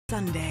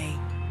Sunday.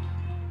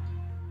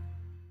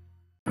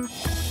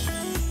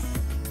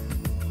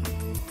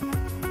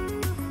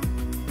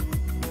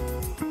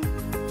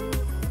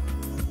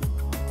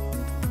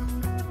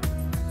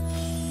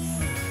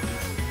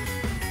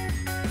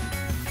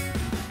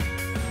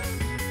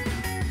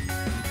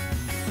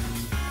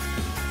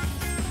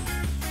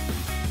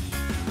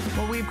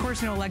 Well, we of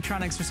course know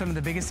electronics are some of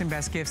the biggest and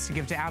best gifts to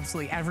give to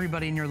absolutely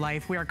everybody in your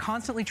life. We are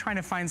constantly trying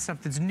to find stuff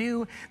that's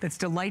new, that's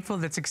delightful,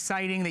 that's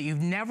exciting, that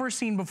you've never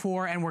seen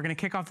before, and we're gonna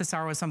kick off this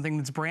hour with something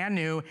that's brand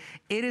new.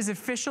 It is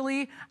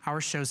officially our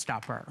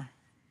showstopper.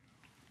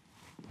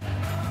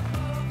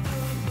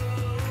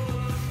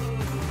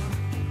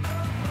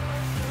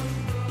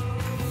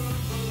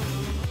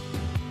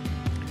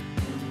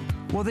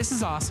 Well, this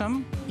is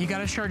awesome. You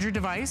gotta charge your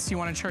device. You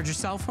wanna charge your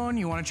cell phone,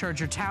 you wanna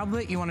charge your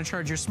tablet, you wanna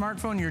charge your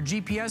smartphone, your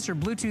GPS, your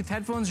Bluetooth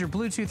headphones, your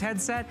Bluetooth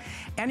headset,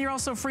 and you're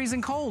also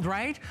freezing cold,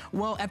 right?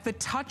 Well, at the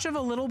touch of a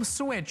little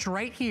switch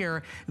right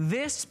here,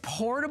 this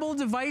portable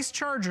device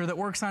charger that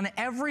works on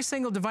every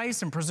single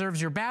device and preserves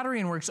your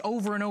battery and works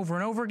over and over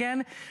and over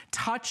again,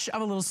 touch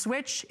of a little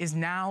switch is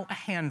now a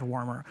hand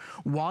warmer.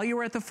 While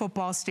you're at the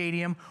football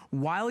stadium,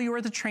 while you're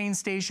at the train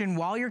station,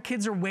 while your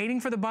kids are waiting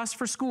for the bus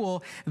for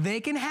school, they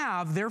can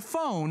have their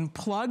phone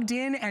plugged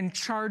in and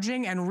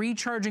charging and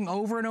recharging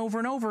over and over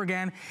and over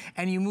again,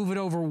 and you move it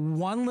over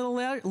one little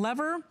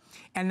lever,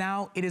 and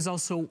now it is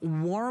also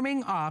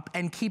warming up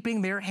and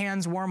keeping their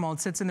hands warm while it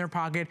sits in their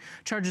pocket,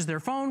 charges their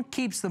phone,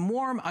 keeps them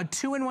warm, a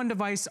two-in-one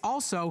device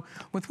also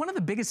with one of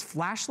the biggest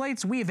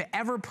flashlights we have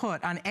ever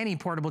put on any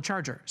portable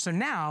charger. So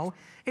now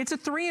it's a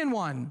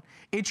three-in-one.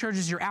 It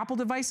charges your Apple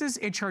devices,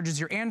 it charges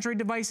your Android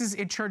devices,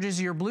 it charges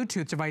your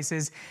Bluetooth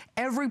devices.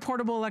 Every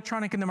portable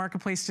electronic in the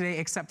marketplace today,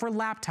 except for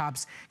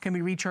laptops, can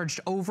be recharged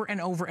over and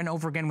over and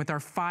over again with our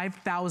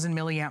 5,000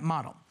 milliamp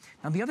model.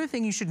 Now, the other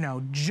thing you should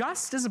know,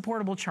 just as a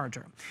portable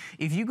charger,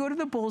 if you go to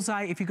the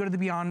Bullseye, if you go to the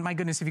Beyond, my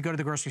goodness, if you go to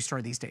the grocery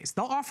store these days,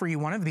 they'll offer you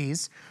one of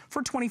these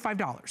for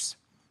 $25.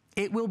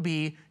 It will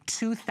be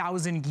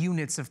 2,000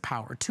 units of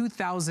power,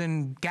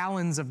 2,000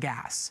 gallons of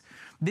gas.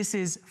 This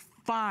is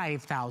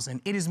 5,000.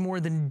 It is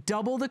more than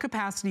double the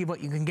capacity of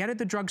what you can get at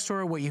the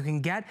drugstore, what you can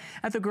get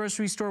at the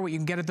grocery store, what you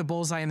can get at the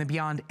Bullseye and the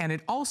Beyond, and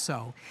it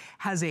also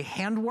has a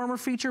hand warmer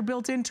feature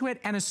built into it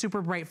and a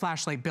super bright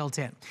flashlight built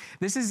in.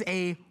 This is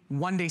a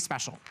one-day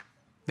special.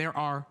 There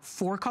are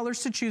 4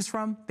 colors to choose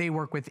from. They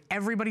work with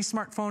everybody's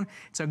smartphone.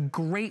 It's a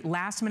great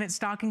last-minute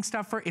stocking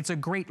stuffer. It's a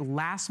great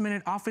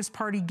last-minute office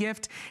party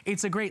gift.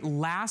 It's a great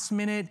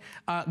last-minute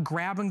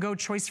grab-and-go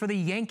choice for the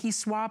Yankee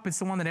swap. It's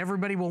the one that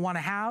everybody will want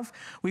to have.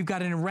 We've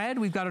got it in red,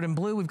 we've got it in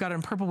blue, we've got it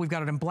in purple, we've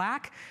got it in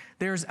black.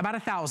 There's about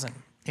 1,000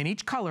 in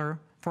each color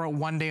for a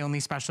one-day only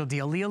special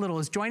deal. Leah Little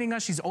is joining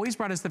us. She's always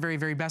brought us the very,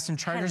 very best in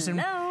chargers.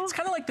 Hello. And it's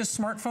kind of like the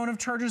smartphone of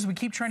chargers. We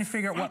keep trying to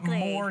figure out what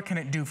more can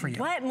it do for you.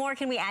 What more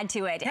can we add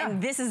to it? Yeah. And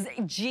this is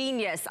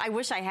genius. I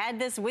wish I had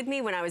this with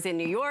me when I was in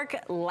New York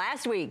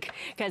last week.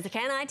 Because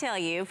can I tell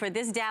you, for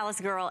this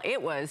Dallas girl,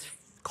 it was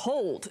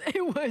cold.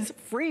 It was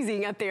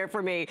freezing up there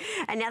for me.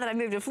 And now that I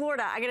moved to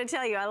Florida, I gotta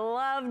tell you, I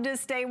love to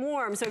stay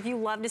warm. So if you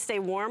love to stay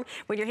warm,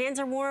 when your hands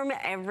are warm,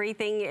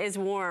 everything is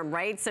warm,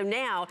 right? So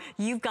now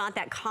you've got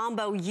that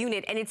combo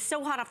unit, and it's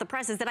so hot off the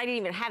presses that I didn't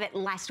even have it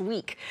last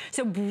week.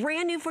 So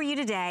brand new for you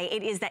today,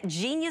 it is that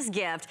genius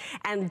gift.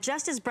 And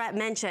just as Brett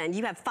mentioned,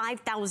 you have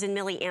 5,000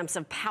 milliamps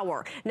of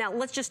power. Now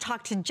let's just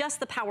talk to just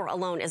the power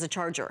alone as a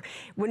charger.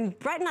 When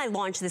Brett and I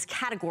launched this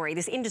category,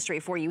 this industry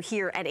for you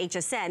here at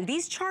HSN,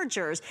 these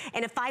chargers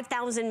and a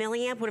 5,000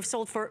 milliamp would have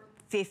sold for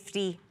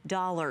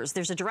 $50.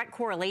 There's a direct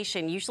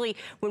correlation usually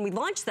when we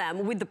launch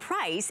them with the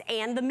price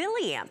and the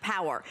milliamp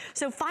power.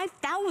 So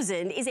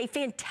 5,000 is a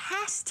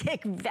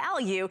fantastic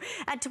value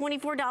at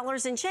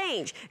 $24 and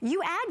change.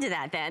 You add to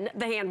that then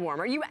the hand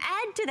warmer, you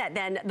add to that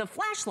then the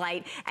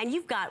flashlight, and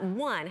you've got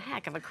one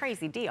heck of a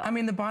crazy deal. I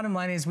mean, the bottom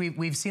line is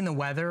we've seen the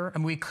weather,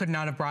 and we could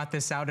not have brought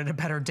this out at a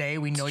better day.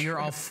 We know you're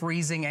all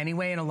freezing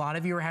anyway, and a lot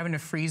of you are having to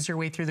freeze your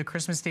way through the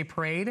Christmas Day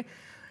parade.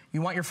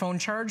 You want your phone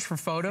charged for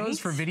photos,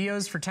 for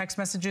videos, for text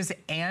messages,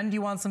 and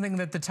you want something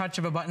that the touch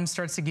of a button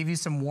starts to give you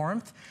some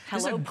warmth.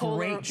 This is a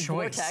great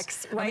choice.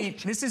 Vortex, right? I mean,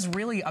 this is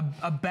really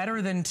a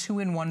better than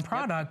two-in-one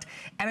product,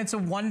 and it's a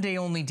one-day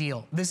only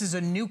deal. This is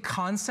a new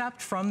concept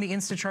from the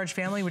InstaCharge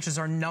family, which is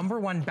our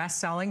 #1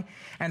 best-selling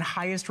and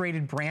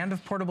highest-rated brand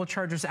of portable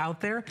chargers out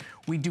there.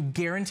 We do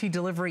guaranteed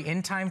delivery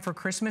in time for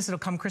Christmas. It'll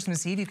come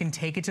Christmas Eve. You can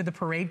take it to the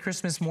parade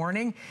Christmas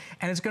morning,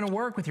 and it's going to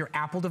work with your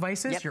Apple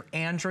devices, your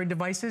Android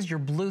devices, your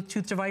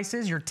Bluetooth devices,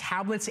 your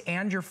tablets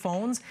and your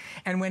phones.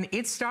 And when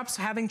it stops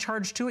having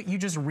charge to it, you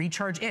just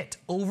recharge it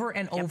over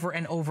and over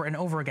and over and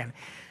over again.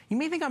 You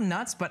may think I'm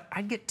nuts, but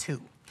I'd get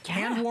 2.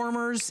 Hand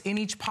warmers in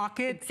each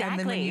pocket, and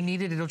then when you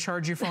need it, it'll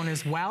charge your phone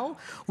as well.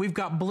 We've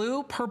got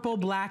blue, purple,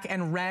 black,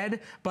 and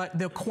red, but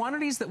the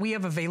quantities that we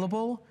have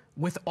available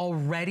with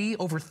already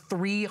over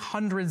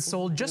 300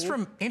 sold just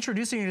from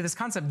introducing you to this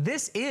concept.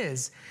 This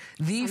is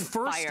the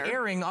first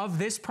airing of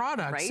this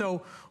product. Right?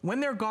 So when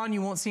they're gone,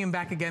 you won't see them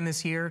back again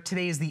this year.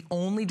 Today is the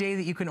only day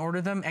that you can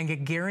order them and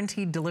get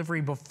guaranteed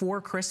delivery before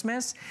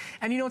Christmas.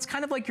 And you know, it's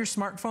kind of like your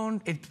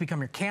smartphone. It's become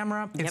your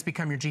camera. It's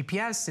become your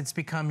GPS. It's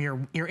become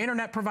your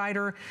internet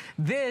provider.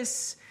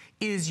 This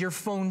is your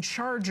phone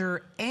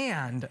charger,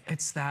 and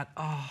it's that,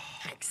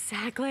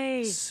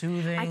 exactly.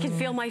 Soothing. I can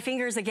feel my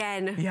fingers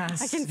again.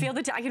 Yes. I can feel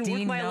I can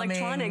work my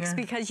electronics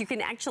because you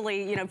can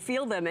actually, you know,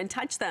 feel them and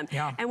touch them.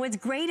 Yeah. And what's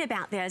great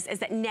about this is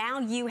that now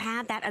you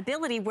have that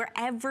ability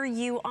wherever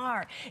you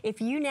are. If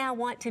you now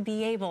want to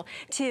be able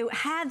to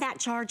have that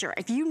charger,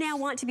 if you now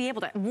want to be able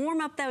to warm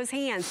up those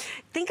hands,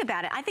 think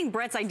about it. I think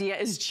Brett's idea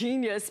is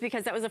genius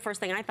because that was the first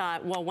thing I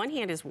thought, well, one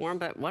hand is warm,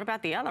 but what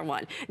about the other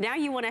one? Now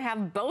you want to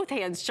have both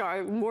hands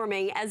warming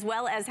as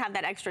well as have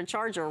that extra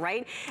charger,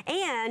 right?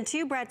 And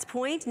to Brett's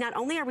point, not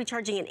only are we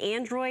charging an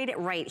Android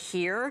right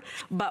here,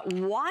 but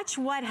watch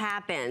what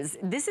happens.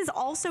 This is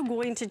also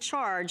going to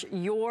charge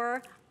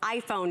your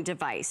iPhone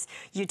device.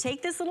 You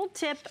take this little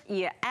tip,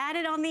 you add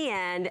it on the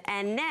end,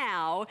 and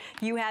now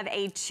you have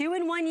a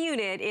 2-in-1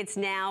 unit. It's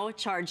now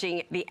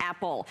charging the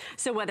Apple.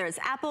 So whether it's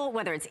Apple,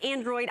 whether it's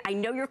Android, I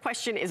know your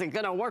question, is it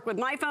gonna work with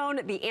my phone?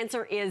 The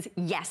answer is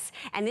yes.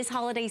 And this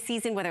holiday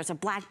season, whether it's a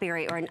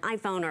BlackBerry or an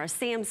iPhone or a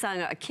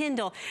Samsung, a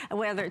Kindle,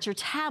 whether it's your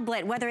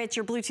tablet, whether it's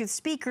your Bluetooth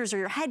speakers or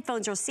your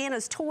headphones or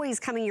Santa's toys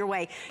coming your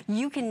way,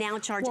 you can now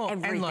charge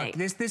everything. And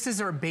look, this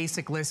is our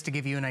basic list to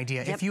give you an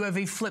idea. If you have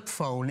a flip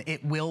phone,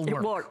 it will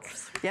work.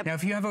 Yep. Now,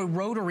 if you have a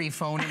rotary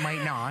phone, it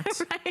might not,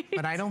 right.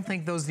 But I don't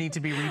think those need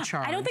to be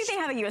recharged. I don't think they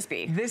have a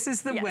USB. This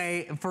is the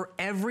way for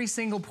every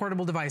single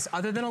portable device,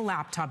 other than a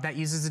laptop that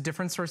uses a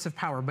different source of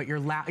power, but your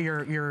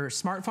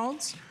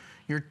smartphones,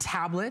 your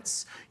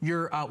tablets,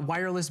 your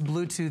wireless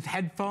Bluetooth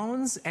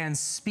headphones and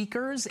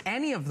speakers,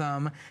 any of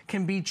them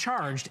can be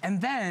charged. And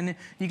then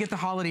you get the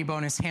holiday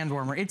bonus hand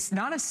warmer. It's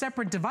not a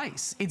separate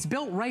device. It's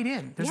built right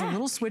in. There's a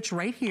little switch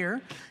right here.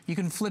 You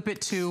can flip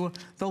it to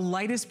the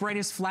lightest,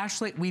 brightest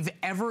flashlight we've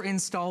ever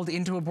installed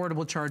into a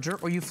portable charger,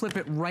 or you flip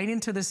it right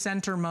into the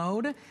center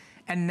mode.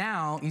 And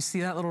now, you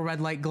see that little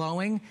red light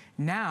glowing?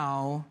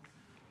 Now,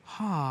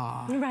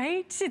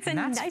 right? It's a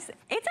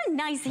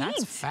nice heat.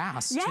 That's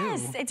fast,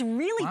 yes, too. It's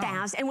really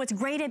fast. And what's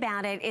great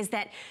about it is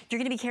that you're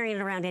gonna be carrying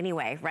it around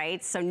anyway,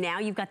 right? So now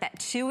you've got that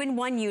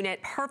 2-in-1 unit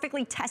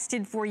perfectly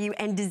tested for you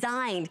and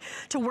designed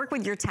to work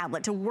with your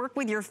tablet, to work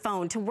with your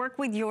phone, to work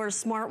with your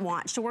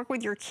smartwatch, to work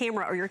with your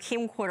camera or your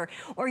camcorder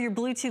or your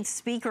Bluetooth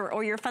speaker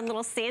or your fun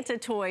little Santa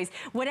toys.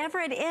 Whatever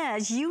it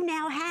is, you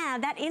now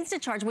have that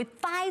Instacharge with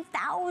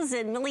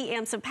 5,000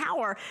 milliamps of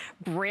power,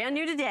 brand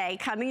new today,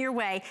 coming your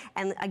way.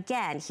 And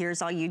again,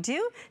 here's all you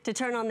do to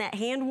turn on that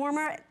hand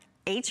warmer.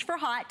 H for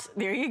hot,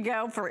 there you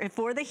go,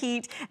 for the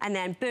heat, and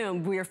then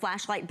boom, your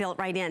flashlight built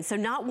right in. So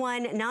not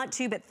one, not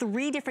two, but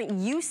 3 different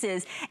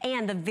uses.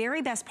 And the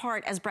very best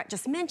part, as Brett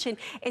just mentioned,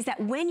 is that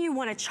when you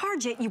want to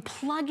charge it, you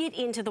plug it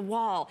into the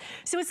wall.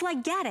 So it's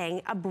like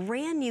getting a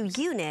brand new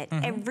unit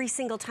every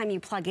single time you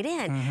plug it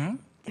in.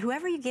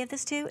 Whoever you give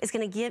this to is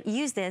going to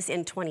use this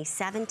in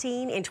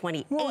 2017, in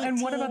 2018. Well,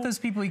 and what about those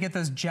people you get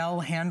those gel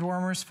hand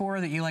warmers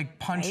for that you like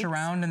punch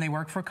around and they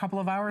work for a couple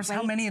of hours?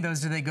 How many of those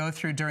do they go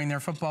through during their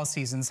football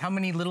seasons? How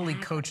many Little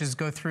League coaches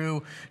go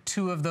through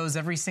 2 of those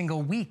every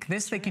single week?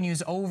 This they can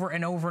use over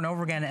and over and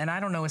over again, and I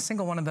don't know a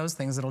single one of those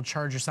things that'll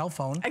charge your cell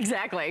phone.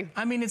 Exactly.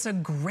 I mean, it's a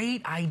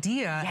great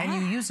idea, and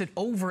you use it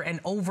over and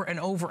over and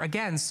over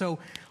again. So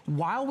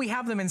while we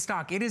have them in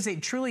stock, it is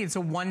truly it's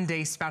a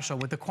one-day special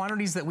with the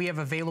quantities that we have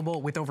available,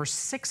 with over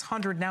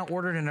 600 now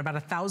ordered and about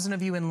 1,000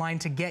 of you in line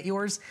to get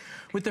yours.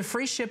 With the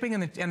free shipping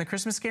and the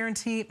Christmas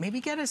guarantee,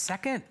 maybe get a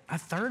second, a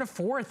third, a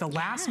fourth, a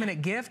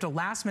last-minute gift, a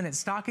last-minute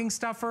stocking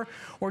stuffer,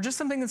 or just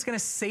something that's going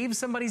to save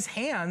somebody's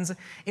hands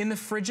in the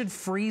frigid,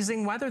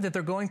 freezing weather that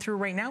they're going through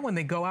right now when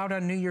they go out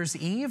on New Year's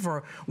Eve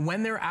or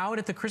when they're out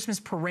at the Christmas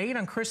parade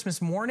on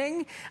Christmas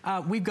morning.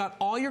 We've got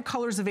all your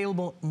colors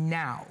available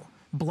now.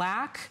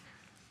 Black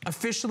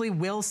officially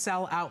will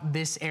sell out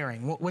this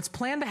airing. What's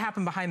planned to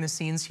happen behind the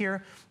scenes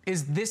here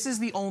is this is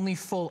the only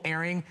full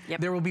airing.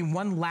 There will be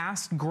one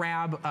last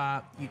grab,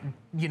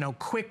 you know,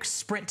 quick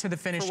sprint to the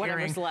finish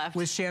airing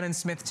with Shannon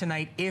Smith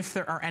tonight, if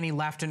there are any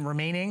left and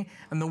remaining.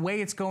 And the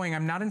way it's going,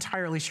 I'm not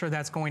entirely sure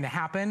that's going to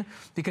happen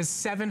because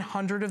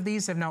 700 of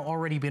these have now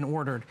already been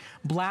ordered.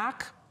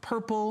 Black,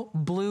 purple,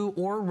 blue,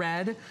 or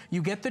red.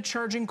 You get the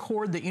charging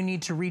cord that you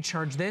need to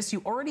recharge this.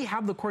 You already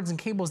have the cords and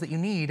cables that you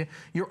need.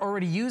 You're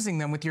already using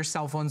them with your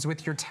cell phones,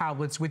 with your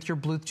tablets, with your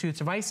Bluetooth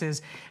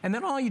devices. And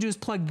then all you do is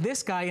plug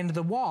this guy into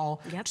the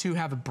wall to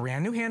have a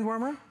brand new hand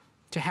warmer,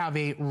 to have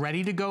a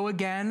ready to go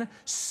again,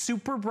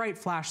 super bright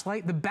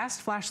flashlight, the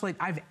best flashlight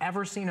I've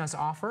ever seen us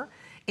offer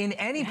in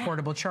any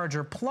portable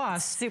charger,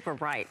 plus super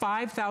bright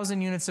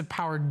 5,000 units of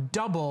power,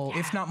 double,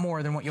 if not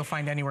more, than what you'll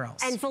find anywhere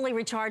else. And fully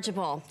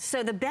rechargeable.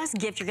 So the best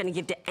gift you're gonna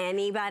give to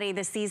anybody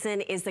this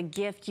season is the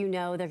gift you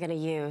know they're gonna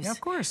use. Yeah,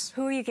 of course.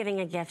 Who are you giving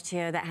a gift to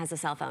that has a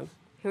cell phone?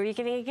 Who are you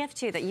giving a gift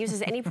to that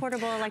uses any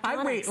portable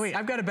electronics? Wait,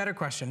 I've got a better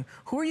question.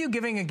 Who are you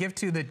giving a gift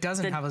to that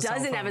doesn't have a cell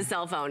phone? Doesn't have a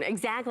cell phone,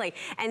 exactly.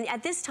 And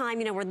at this time,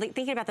 you know, we're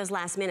thinking about those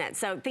last minutes.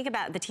 So think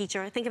about the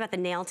teacher, think about the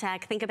nail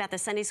tech, think about the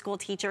Sunday school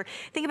teacher,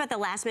 think about the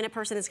last minute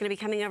person that's gonna be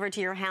coming over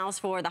to your house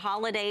for the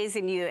holidays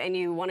and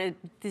you wanna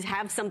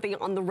have something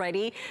on the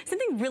ready,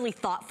 something really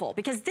thoughtful,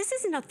 because this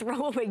isn't a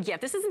throwaway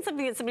gift. This isn't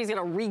something that somebody's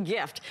gonna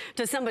re-gift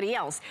to somebody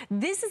else.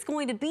 This is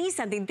going to be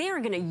something they're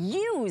gonna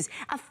use.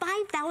 A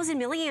 5,000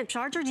 milliamp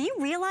charger, do you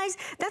realize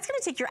that's gonna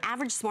take your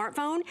average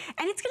smartphone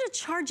and it's gonna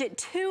charge it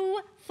 2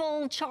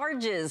 full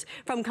charges,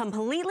 from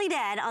completely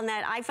dead on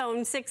that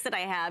iPhone 6 that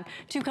I have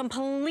to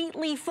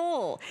completely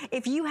full.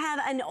 If you have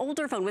an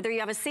older phone, whether you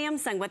have a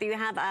Samsung, whether you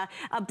have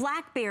a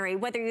BlackBerry,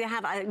 whether you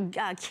have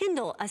a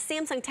Kindle, a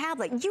Samsung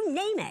tablet, you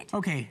name it.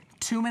 Okay.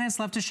 2 minutes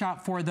left to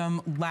shop for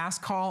them.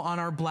 Last call on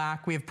our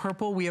black. We have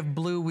purple, we have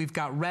blue, we've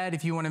got red.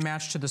 If you want to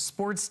match to the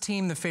sports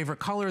team, the favorite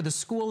color, the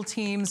school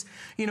teams,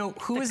 you know,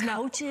 who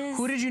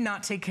did you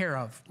not take care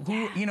of?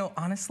 Who, you know,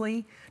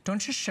 honestly, don't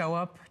just show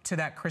up to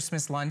that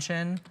Christmas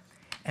luncheon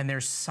and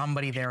there's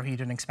somebody there who you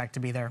didn't expect to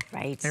be there.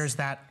 Right. There's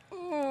that,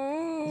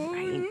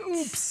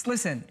 oops.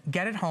 Listen,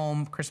 get it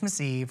home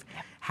Christmas Eve,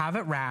 have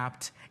it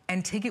wrapped,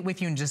 and take it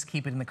with you and just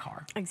keep it in the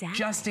car. Exactly.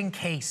 Just in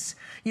case.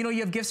 You know, you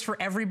have gifts for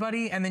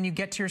everybody, and then you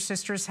get to your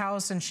sister's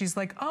house and she's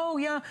like, oh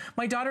yeah,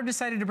 my daughter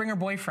decided to bring her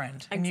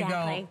boyfriend. Exactly. And you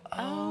go,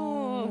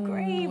 oh,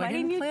 great, why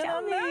didn't you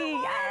tell me?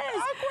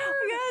 Yes.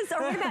 Yes.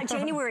 Or what about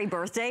January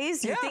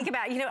birthdays? You think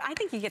about, you know, I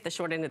think you get the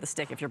short end of the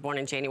stick if you're born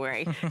in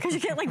January, because you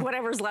get like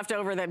whatever's left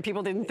over that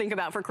people didn't think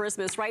about for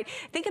Christmas, right?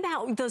 Think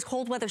about those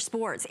cold weather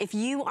sports. If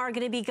you are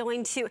gonna be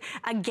going to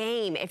a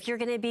game, if you're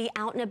gonna be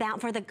out and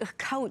about for the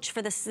coach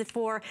for the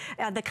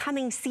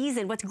coming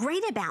season, what's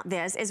great about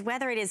this is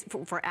whether it is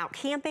for out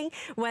camping,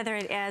 whether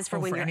it is for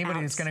when you're anybody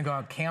out. that's gonna go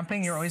out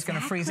camping, you're always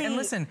gonna freeze. And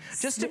listen,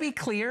 just to be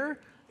clear,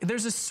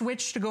 there's a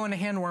switch to go into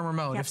hand warmer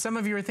mode. If some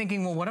of you are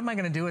thinking, well, what am I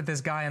gonna do with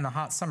this guy in the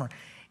hot summer?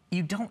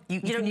 You can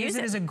use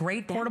it as a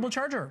great portable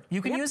charger.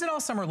 You can use it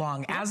all summer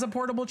long as a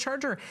portable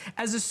charger,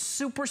 as a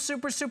super,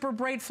 super, super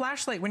bright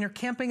flashlight when you're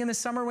camping in the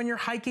summer, when you're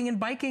hiking and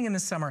biking in the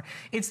summer.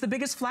 It's the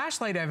biggest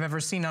flashlight I've ever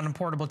seen on a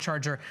portable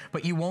charger,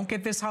 but you won't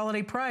get this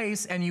holiday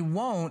price and you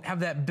won't have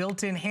that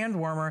built-in hand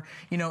warmer.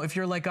 You know, if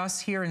you're like us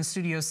here in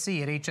Studio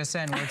C at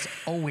HSN, where it's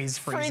always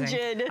freezing.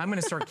 Frigid. I'm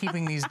gonna start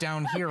keeping these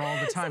down here all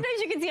the time.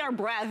 Sometimes you can see our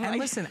breath. And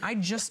listen, I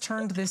just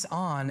turned this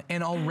on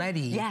and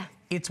already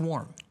it's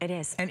warm. It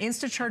is. And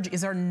InstaCharge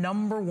is our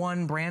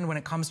 #1 brand when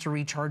it comes to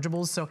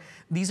rechargeables, so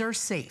these are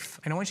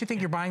safe. I don't want you to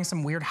think you're buying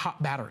some weird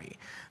hot battery.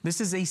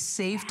 This is a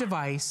safe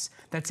device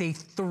that's a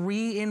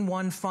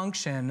 3-in-1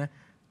 function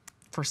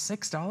for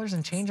 $6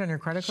 and change on your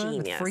credit card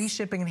with free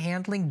shipping and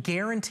handling,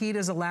 guaranteed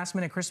as a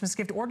last-minute Christmas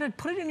gift, or to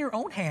put it in your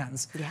own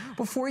hands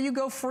before you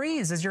go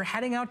freeze, as you're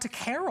heading out to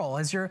Carol,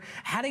 as you're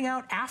heading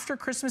out after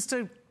Christmas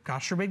to,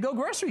 gosh forbid, go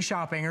grocery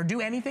shopping or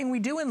do anything we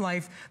do in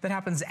life that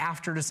happens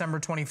after December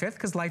 25th,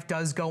 because life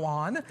does go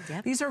on.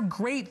 These are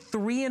great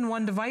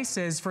 3-in-1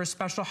 devices for a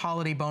special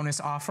holiday bonus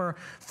offer.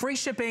 Free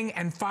shipping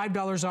and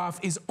 $5 off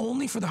is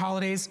only for the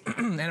holidays.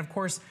 And of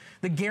course,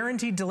 the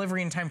guaranteed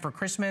delivery in time for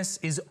Christmas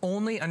is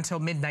only until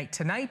midnight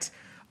tonight.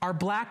 Our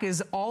black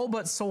is all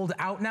but sold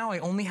out now. I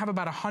only have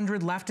about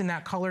 100 left in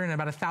that color and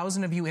about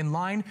 1,000 of you in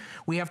line.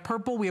 We have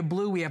purple, we have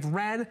blue, we have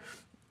red.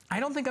 I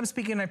don't think I'm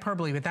speaking in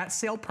hyperbole, but that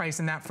sale price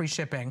and that free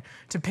shipping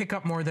to pick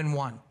up more than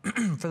one.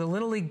 For the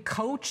Little League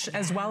coach,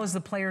 as well as the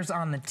players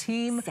on the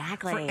team.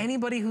 For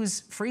anybody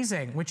who's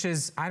freezing, which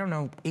is, I don't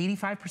know,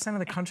 85% of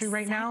the country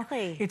right now.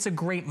 It's a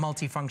great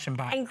multifunction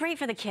buy. And great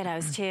for the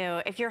kiddos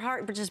too. If your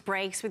heart just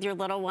breaks with your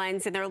little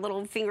ones and their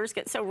little fingers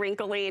get so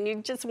wrinkly and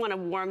you just want to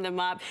warm them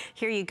up,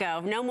 here you go.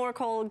 No more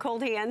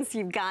cold hands,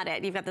 you've got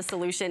it. You've got the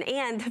solution.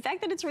 And the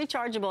fact that it's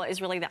rechargeable is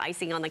really the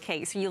icing on the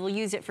cake. So you'll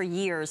use it for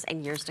years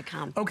and years to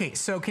come. Okay,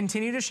 so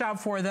continue to shop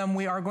for them.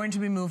 We are going to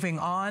be moving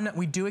on.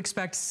 We do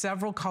expect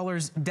several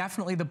colors,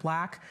 definitely the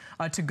black,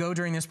 to go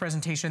during this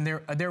presentation.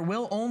 There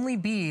will only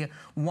be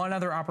one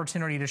other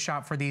opportunity to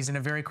shop for these in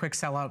a very quick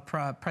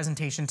sellout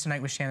presentation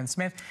tonight with Shannon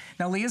Smith.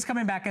 Now, Leah's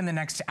coming back in the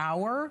next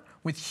hour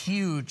with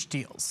huge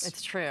deals.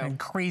 It's true. And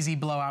crazy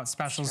blowout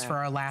specials for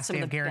our last day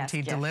of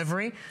guaranteed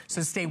delivery.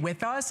 So stay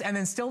with us. And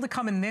then still to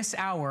come in this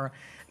hour,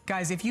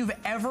 guys, if you've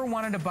ever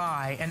wanted to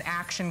buy an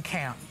action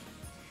cam,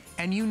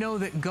 and you know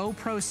that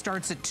GoPro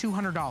starts at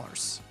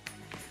 $200.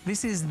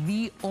 This is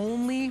the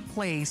only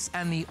place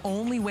and the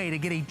only way to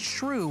get a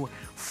true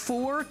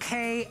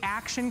 4K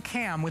action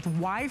cam with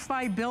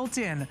Wi-Fi built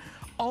in,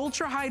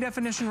 ultra high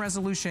definition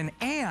resolution,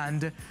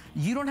 and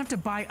you don't have to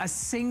buy a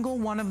single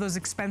one of those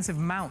expensive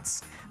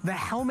mounts. The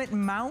helmet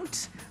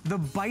mount, the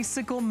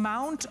bicycle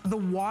mount, the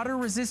water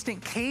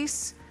resistant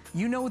case,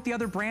 you know with the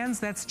other brands,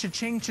 that's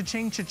cha-ching,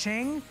 cha-ching,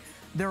 cha-ching.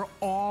 They're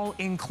all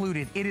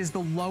included. It is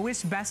the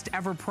lowest, best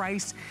ever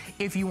price.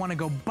 If you want to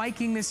go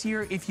biking this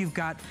year, if you've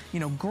got, you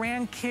know,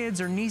 grandkids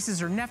or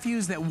nieces or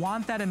nephews that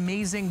want that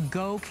amazing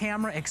Go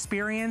camera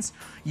experience,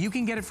 you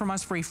can get it from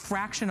us for a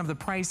fraction of the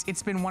price.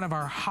 It's been one of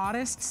our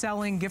hottest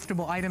selling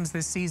giftable items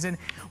this season.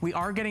 We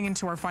are getting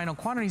into our final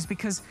quantities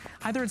because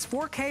either it's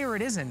 4K or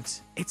it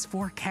isn't. It's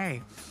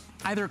 4K.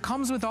 Either it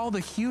comes with all the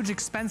huge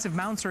expensive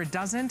mounts or it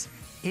doesn't.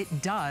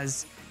 It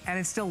does, and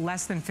it's still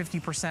less than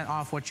 50%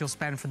 off what you'll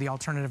spend for the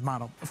alternative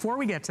model. Before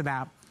we get to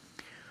that,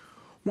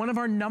 one of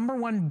our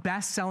 #1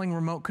 best-selling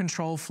remote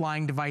control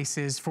flying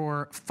devices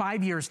for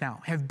 5 years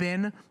now have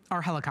been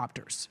our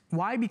helicopters.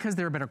 Why? Because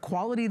they're better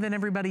quality than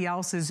everybody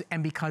else's,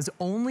 and because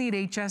only at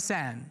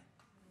HSN,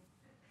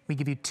 we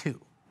give you 2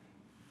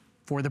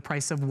 for the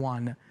price of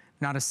 1,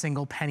 not a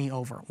single penny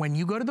over. When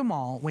you go to the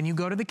mall, when you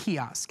go to the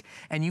kiosk,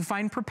 and you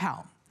find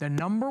Propel, the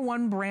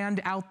 #1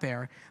 brand out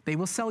there, they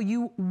will sell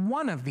you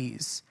 1 of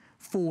these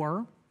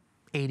for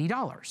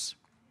 $80.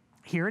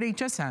 Here at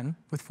HSN,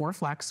 with 4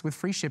 Flex, with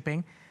free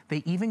shipping,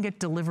 they even get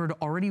delivered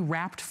already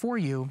wrapped for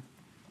you.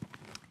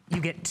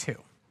 You get 2.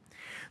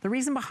 The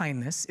reason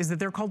behind this is that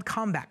they're called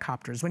combat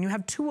copters. When you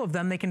have 2 of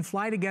them, they can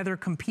fly together,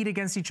 compete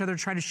against each other,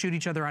 try to shoot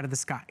each other out of the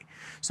sky.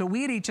 So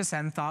we at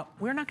HSN thought,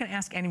 we're not gonna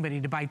ask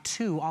anybody to buy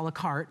 2 a la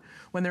carte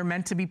when they're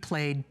meant to be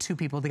played 2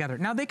 people together.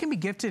 Now, they can be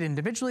gifted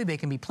individually, they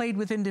can be played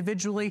with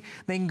individually,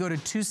 they can go to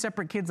 2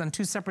 separate kids on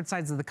 2 separate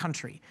sides of the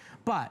country.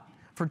 But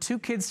for 2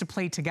 kids to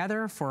play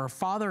together, for a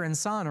father and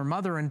son, or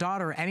mother and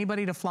daughter,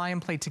 anybody to fly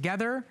and play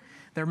together,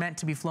 they're meant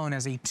to be flown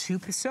as a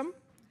 2-pism.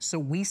 So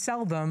we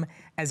sell them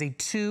as a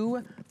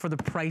 2 for the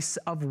price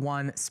of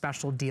 1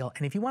 special deal.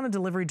 And if you want to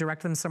delivery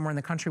direct them somewhere in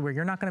the country where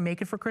you're not going to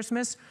make it for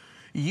Christmas,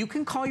 you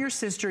can call your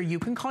sister, you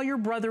can call your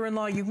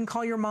brother-in-law, you can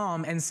call your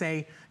mom and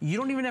say, you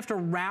don't even have to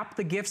wrap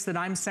the gifts that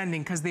I'm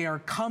sending because they are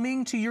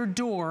coming to your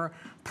door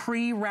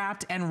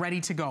pre-wrapped and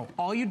ready to go.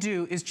 All you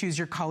do is choose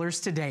your colors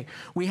today.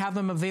 We have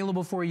them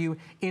available for you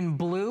in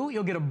blue.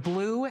 You'll get a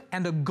blue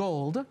and a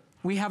gold.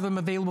 We have them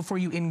available for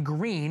you in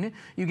green.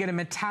 You get a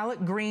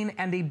metallic green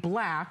and a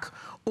black,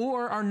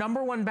 or our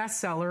 #1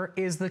 bestseller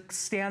is the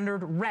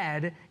standard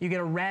red. You get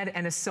a red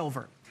and a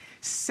silver.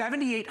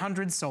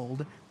 7,800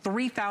 sold,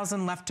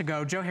 3,000 left to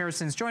go. Joe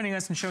Harrison's joining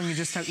us and showing you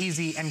just how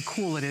easy and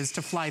cool it is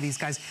to fly these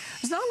guys.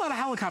 There's not a lot of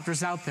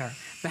helicopters out there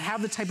that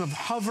have the type of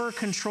hover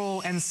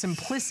control and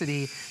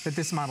simplicity that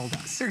this model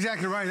does. You're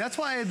exactly right. That's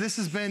why this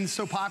has been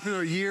so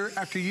popular year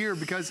after year,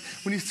 because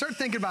when you start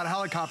thinking about a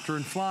helicopter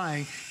and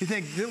flying, you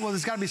think, well,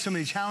 there's got to be so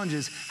many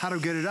challenges. How to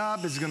get it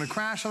up? Is it going to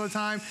crash all the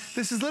time?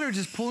 This is literally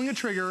just pulling a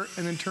trigger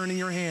and then turning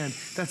your hand.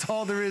 That's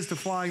all there is to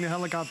flying the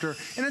helicopter.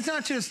 And it's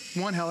not just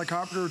 1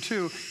 helicopter or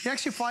 2. You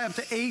actually fly up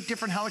to 8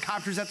 different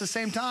helicopters at the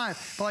same time.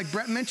 But like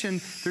Brett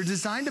mentioned, they're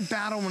designed to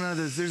battle one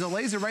another. There's a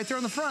laser right there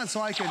on the front,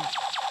 so I can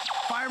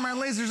fire my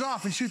lasers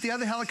off and shoot the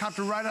other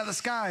helicopter right out of the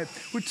sky.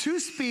 With 2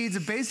 speeds,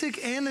 a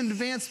basic and an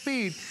advanced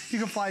speed, you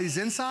can fly these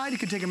inside, you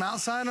can take them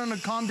outside on a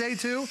calm day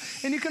too,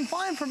 and you can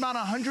fly them from about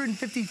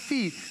 150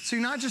 feet. So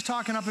you're not just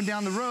talking up and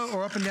down the road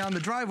or up and down the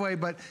driveway,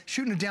 but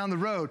shooting it down the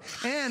road.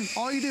 And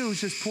all you do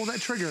is just pull that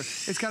trigger.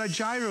 It's got a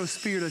gyro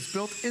spear that's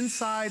built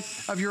inside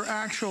of your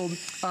actual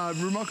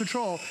remote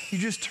control. You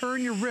just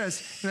turn your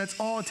wrist, and that's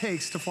all it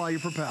takes to fly your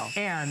Propel.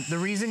 And the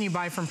reason you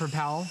buy from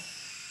Propel,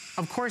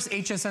 of course,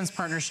 HSN's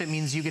partnership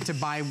means you get to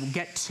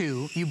get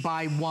 2. You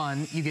buy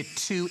 1, you get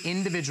 2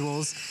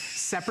 individuals,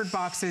 separate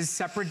boxes,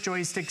 separate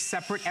joysticks,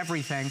 separate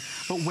everything.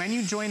 But when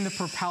you join the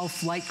Propel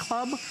Flight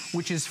Club,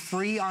 which is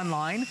free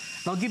online,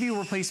 they'll give you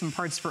replacement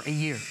parts for a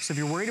year. So if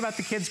you're worried about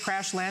the kids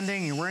crash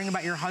landing, you're worrying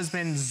about your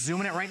husband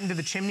zooming it right into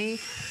the chimney,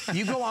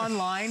 you go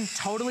online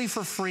totally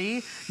for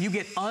free. You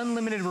get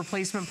unlimited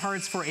replacement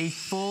parts for a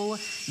full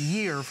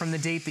year from the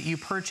date that you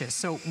purchase.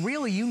 So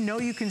really, you know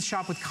you can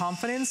shop with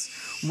confidence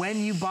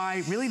when you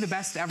buy really the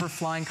best ever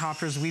flying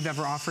copters we've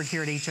ever offered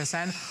here at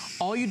HSN.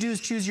 All you do is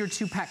choose your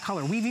 2-pack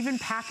color. We've even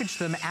packaged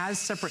them as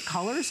separate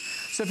colors.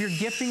 So if you're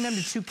gifting them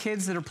to 2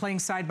 kids that are playing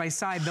side by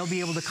side, they'll be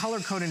able to color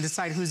code and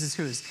decide whose is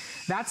whose.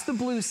 That's the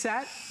blue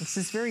set. It's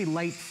this very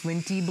light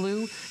flinty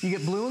blue. You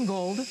get blue and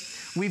gold.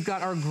 We've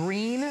got our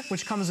green,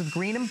 which comes with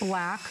green and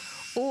black.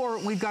 Or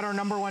we've got our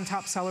 #1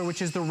 top seller,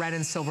 which is the red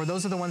and silver.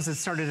 Those are the ones that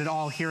started it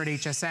all here at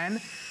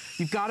HSN.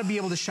 You've got to be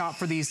able to shop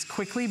for these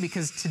quickly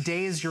because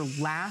today is your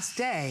last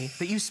day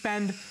that you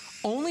spend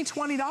only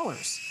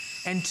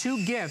 $20. And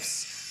 2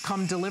 gifts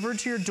come delivered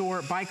to your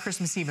door by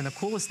Christmas Eve. And the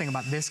coolest thing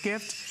about this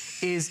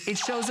gift is it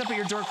shows up at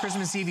your door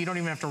Christmas Eve. You don't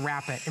even have to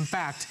wrap it. In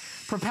fact,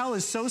 Propel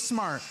is so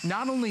smart.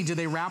 Not only do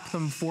they wrap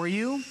them for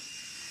you,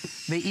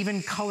 they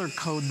even color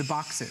code the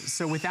boxes.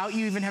 So without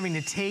you even having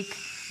to take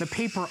the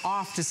paper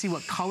off to see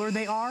what color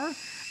they are,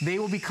 they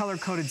will be color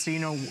coded so you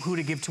know who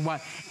to give to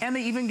what. And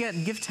they even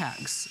get gift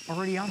tags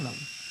already on them.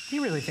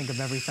 You really think of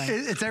everything.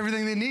 It's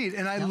everything they need.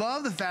 And I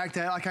love the fact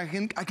that like I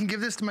can give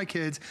this to my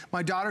kids.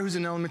 My daughter, who's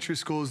in elementary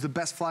school, is the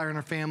best flyer in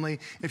our family.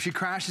 If she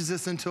crashes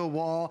this into a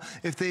wall,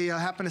 if they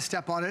happen to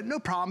step on it, no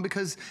problem,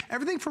 because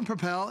everything from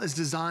Propel is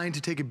designed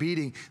to take a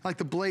beating. Like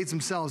the blades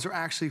themselves are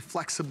actually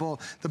flexible.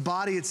 The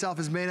body itself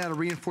is made out of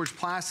reinforced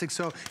plastic,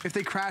 so if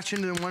they crash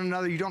into one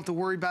another, you don't have to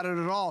worry about it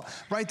at all.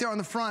 Right there on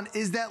the front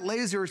is that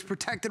laser. It's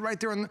protected right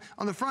there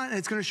on the front, and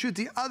it's gonna shoot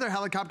the other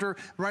helicopter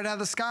right out of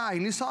the sky.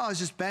 And you saw I was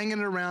just banging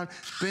it around,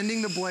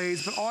 bending the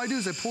blades, but all I do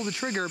is I pull the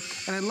trigger,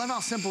 and I love how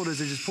simple it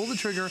is. I just pull the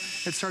trigger,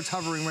 it starts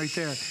hovering right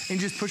there. And you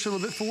just push it a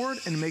little bit forward,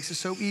 and it makes it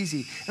so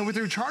easy. And with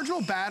the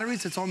rechargeable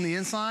batteries that's on the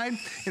inside,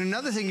 and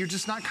another thing, you're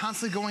just not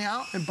constantly going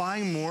out and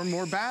buying more and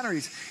more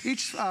batteries.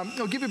 Each,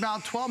 it'll give you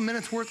about 12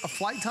 minutes worth of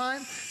flight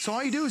time. So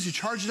all you do is you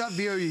charge it up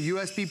via your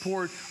USB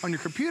port on your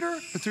computer,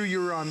 or through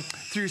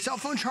your cell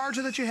phone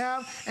charger that you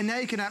have, and now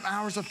you can have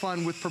hours of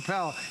fun with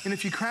Propel. And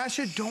if you crash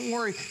it, don't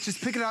worry,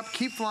 just pick it up,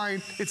 keep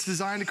flying. It's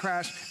designed to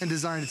crash and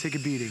designed to take a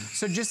beating.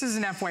 So just as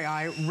an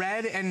FYI,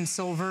 red and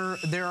silver,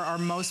 they're our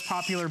most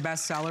popular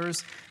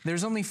bestsellers.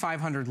 There's only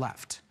 500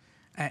 left.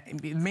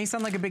 It may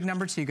sound like a big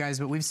number to you guys,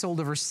 but we've sold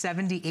over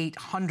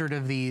 7,800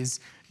 of these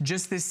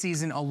just this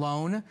season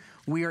alone.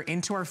 We are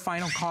into our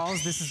final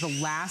calls. This is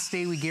the last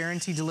day we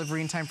guarantee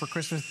delivery in time for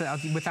Christmas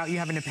without you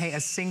having to pay a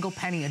single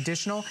penny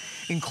additional,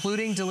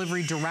 including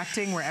delivery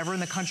directing wherever in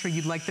the country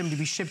you'd like them to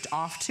be shipped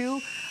off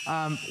to.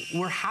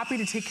 We're happy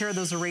to take care of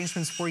those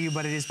arrangements for you,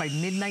 but it is by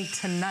midnight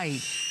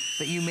tonight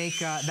that you make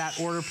that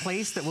order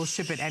placed, that we'll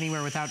ship it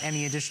anywhere without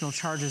any additional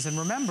charges. And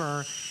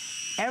remember,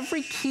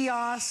 every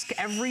kiosk,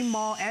 every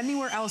mall,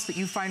 anywhere else that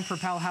you find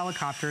Propel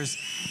helicopters,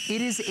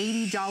 it is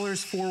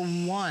 $80 for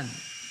one.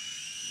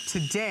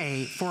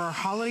 Today, for our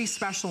holiday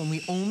special, and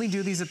we only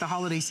do these at the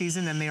holiday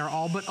season, and they are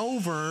all but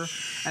over,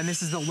 and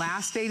this is the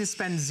last day to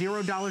spend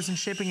 $0 in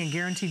shipping and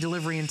guarantee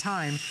delivery in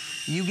time,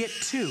 you get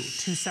two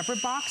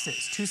separate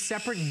boxes, two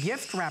separate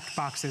gift-wrapped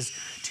boxes,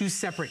 two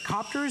separate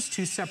copters,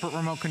 two separate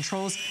remote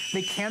controls.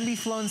 They can be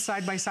flown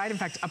side by side. In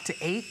fact, up to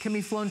 8 can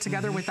be flown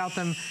together without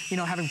them,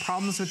 having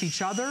problems with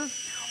each other.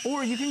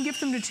 Or you can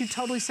gift them to 2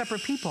 totally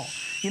separate people.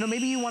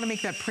 Maybe you want to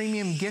make that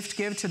premium gift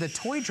give to the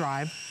toy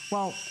drive.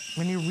 Well,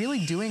 when you're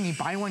really doing a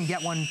buy one,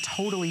 get one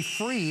totally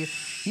free,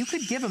 you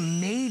could give a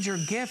major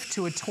gift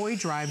to a toy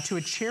drive, to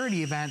a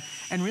charity event,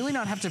 and really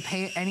not have to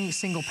pay any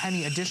single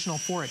penny additional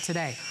for it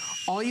today.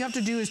 All you have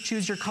to do is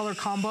choose your color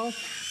combo.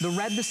 The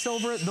red, the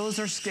silver, those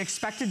are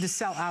expected to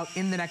sell out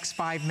in the next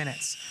 5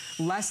 minutes.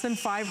 Less than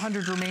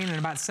 500 remain, and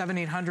about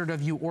 700-800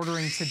 of you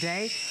ordering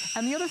today.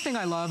 And the other thing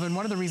I love, and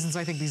one of the reasons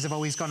I think these have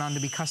always gone on to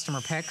be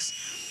customer picks,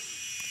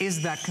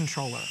 is that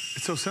controller.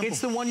 It's so simple. It's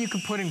the one you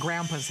could put in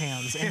Grandpa's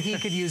hands, and he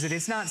could use it.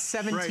 It's not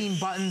 17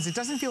 buttons. It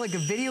doesn't feel like a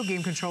video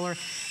game controller.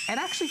 It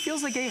actually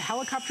feels like a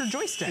helicopter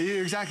joystick.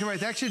 You're exactly right.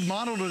 They actually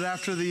modeled it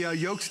after the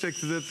yoke stick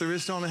that there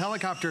is still on the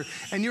helicopter.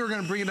 And you were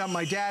going to bring it up.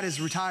 My dad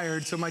is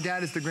retired, so my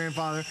dad is the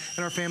grandfather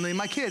in our family. And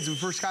my kids, we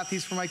first got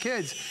these for my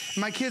kids.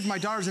 And my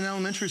daughter's in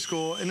elementary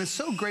school, and it's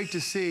so great to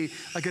see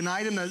like an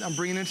item that I'm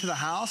bringing into the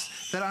house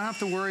that I don't have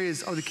to worry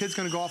is, are the kids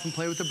going to go off and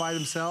play with it by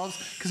themselves?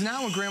 Because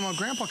now when Grandma and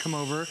Grandpa come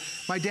over,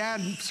 my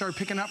dad started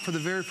picking up for the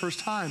very first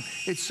time.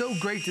 It's so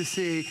great to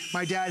see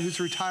my dad,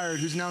 who's retired,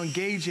 who's now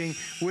engaging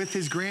with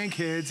his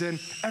grandkids, and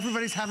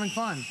everybody's having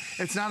fun.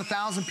 It's not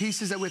 1,000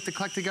 pieces that we have to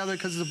collect together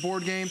because it's a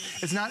board game.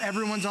 It's not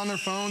everyone's on their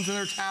phones and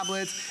their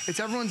tablets.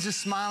 It's everyone's just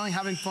smiling,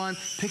 having fun,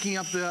 picking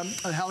up the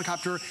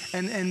helicopter,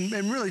 and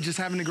really just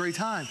having a great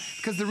time.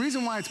 Because the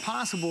reason why it's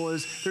possible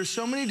is there's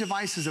so many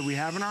devices that we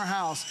have in our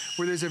house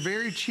where there's a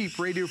very cheap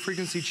radio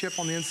frequency chip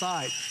on the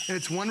inside. And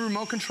it's one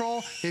remote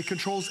control. It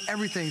controls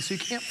everything, so you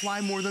can't fly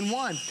more than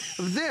one.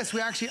 Of this,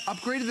 we actually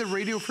upgraded the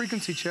radio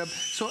frequency chip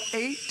so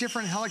 8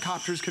 different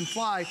helicopters can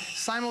fly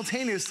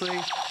simultaneously,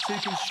 so you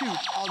can shoot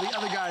all the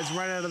other guys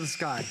right out of the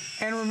sky.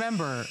 And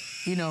remember,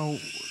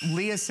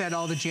 Leah said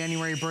all the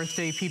January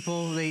birthday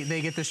people,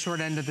 they get the short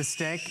end of the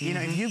stick.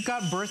 If you've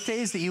got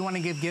birthdays that you want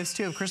to give gifts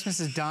to, if Christmas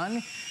is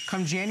done,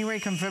 come January,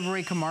 come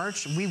February, come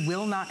March, we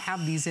will not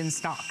have these in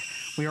stock.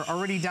 We are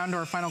already down to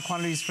our final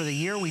quantities for the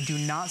year. We do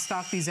not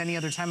stock these any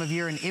other time of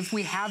year. And if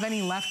we have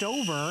any left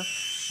over,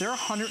 they're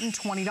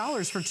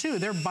 $120 for 2.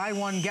 They're buy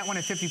one, get one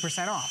at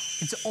 50% off.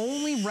 It's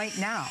only right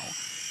now.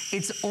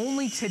 It's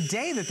only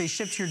today that they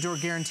ship to your door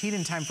guaranteed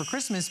in time for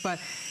Christmas, but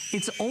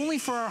it's only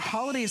for our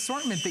holiday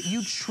assortment that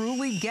you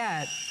truly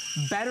get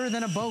better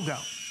than a BOGO.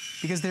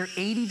 Because they're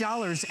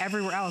 $80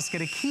 everywhere else.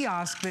 Get a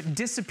kiosk that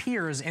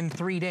disappears in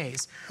 3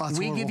 days.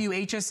 We give you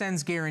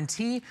HSN's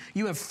guarantee.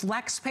 You have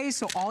flex pay,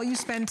 so all you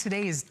spend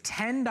today is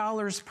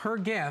 $10 per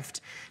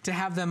gift to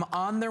have them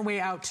on their way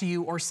out to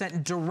you or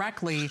sent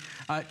directly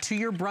to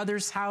your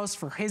brother's house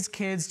for his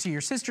kids, to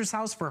your sister's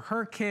house for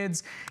her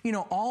kids.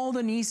 All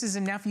the nieces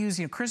and nephews.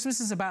 Christmas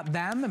is about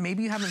them, and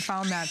maybe you haven't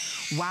found that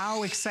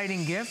wow,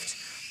 exciting gift.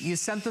 You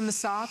sent them the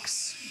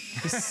socks,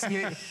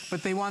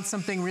 but they want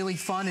something really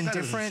fun and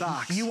different.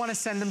 You want to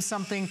send them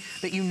something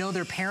that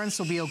their parents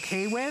will be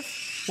okay with.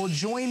 Well,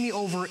 join the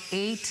over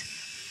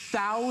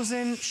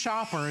 8,000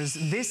 shoppers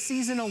this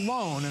season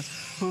alone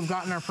who have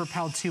gotten our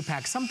Propel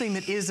 2-pack, something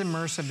that is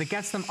immersive, that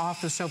gets them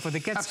off the sofa,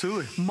 that gets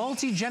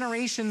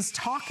multi-generations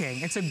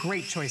talking. It's a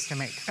great choice to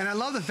make. And I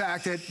love the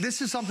fact that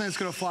this is something that's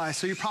gonna fly.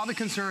 So you're probably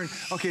concerned,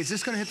 okay, is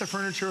this gonna hit the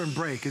furniture and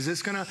break? Is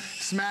this gonna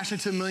smash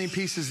into a million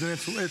pieces and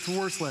it's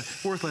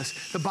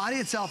worthless? The body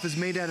itself is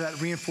made out of that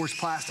reinforced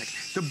plastic.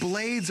 The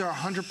blades are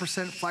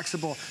 100%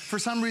 flexible. For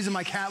some reason,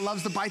 my cat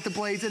loves to bite the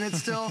blades and it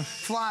still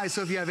flies.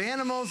 So if you have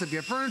animals, if you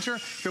have furniture,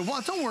 if you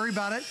have, don't worry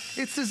about it.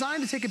 It's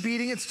designed to take a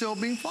beating, it's still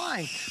being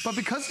flying. But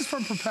because it's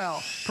from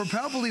Propel,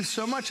 Propel believes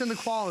so much in the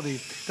quality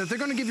that they're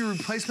gonna give you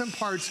replacement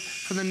parts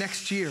for the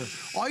next year.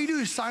 All you do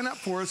is sign up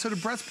for it. So to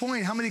Brett's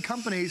point, how many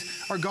companies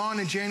are gone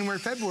in January,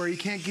 February? You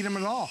can't get them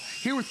at all.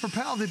 Here with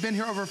Propel, they've been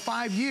here over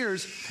 5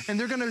 years and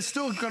they're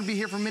still gonna be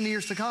here for many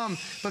years to come.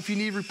 But if you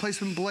need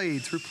replacement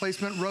blades,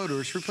 replacement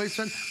rotors,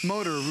 replacement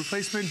motor,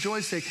 replacement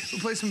joystick,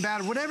 replacement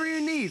battery, whatever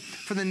you need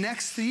for the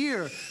next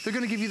year, they're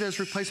gonna give you those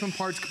replacement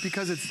parts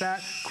because it's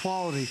that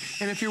quality.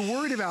 And if you're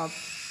worried about,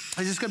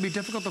 is this gonna be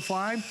difficult to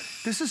fly?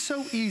 This is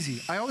so easy.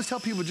 I always tell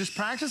people, just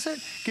practice it,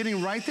 getting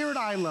right there at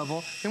eye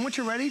level, and once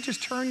you're ready,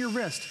 just turn your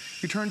wrist.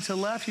 You turn it to the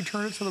left, you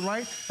turn it to the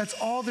right. That's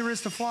all there is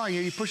to flying.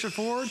 You push it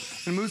forward,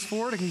 and it moves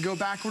forward, it can go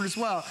backward as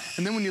well.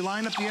 And then when you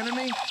line up the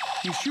enemy,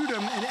 you shoot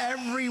them, and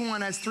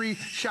everyone has 3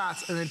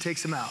 shots, and then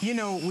takes them out. You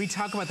know, we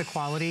talk about the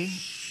quality.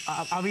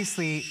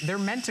 Obviously, they're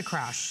meant to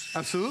crash.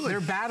 Absolutely.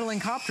 They're battling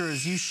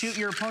copters. You shoot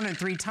your opponent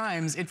 3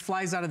 times, it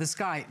flies out of the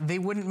sky. They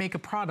wouldn't make a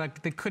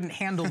product that couldn't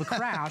handle the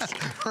crash,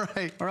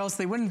 right? Or else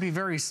they wouldn't be a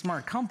very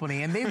smart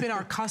company. And they've been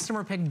our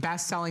customer-picked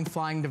best-selling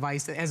flying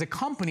device. As a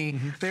company,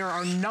 they are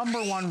our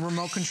 #1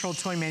 remote control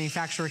toy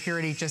manufacturer here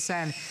at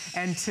HSN.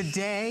 And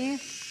today,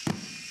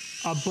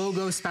 a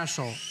BOGO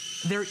special.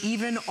 They're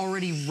even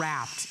already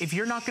wrapped. If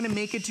you're not gonna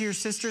make it to your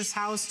sister's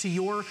house, to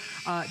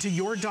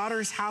your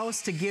daughter's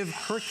house to give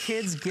her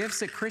kids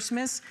gifts at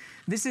Christmas,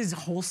 this is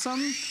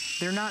wholesome.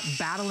 They're not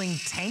battling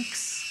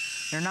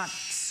tanks. They're not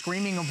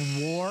screaming of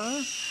war.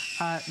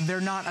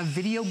 They're not a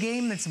video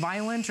game that's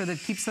violent or that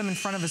keeps them in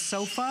front of a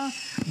sofa.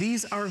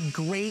 These are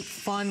great,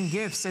 fun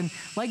gifts. And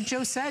like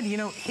Joe said, you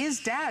know, his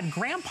dad,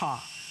 Grandpa,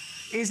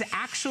 is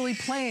actually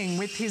playing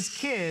with his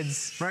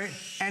kids, right?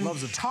 And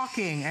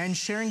talking and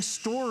sharing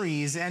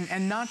stories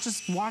and not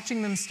just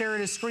watching them stare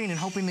at a screen and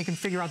hoping they can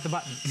figure out the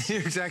buttons.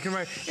 You're exactly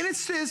right. And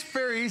it's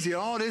very easy.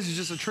 All it is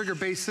just a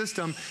trigger-based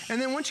system. And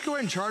then once you go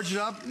ahead and charge it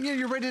up, you know,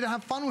 you're ready to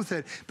have fun with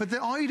it. But then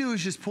all you do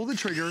is just pull the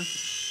trigger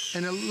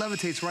and it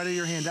levitates right out of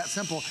your hand, that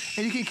simple.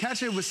 And you can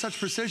catch it with such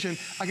precision.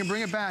 I can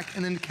bring it back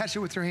and then catch it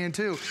with your hand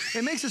too.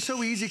 It makes it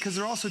so easy because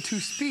there are also 2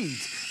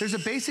 speeds. There's a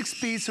basic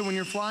speed, so when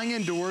you're flying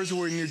indoors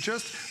or when you're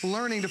just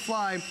learning to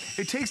fly,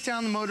 it takes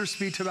down the motor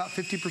speed to about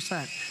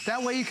 50%.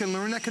 That way you can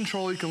learn that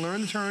control, you can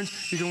learn the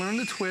turns, you can learn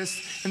the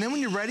twists, and then when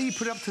you're ready, you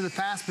put it up to the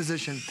fast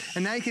position.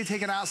 And now you can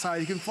take it outside,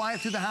 you can fly it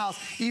through the house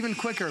even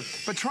quicker.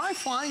 But try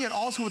flying it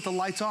also with the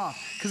lights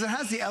off, because it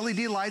has the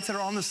LED lights that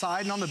are on the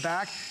side and on the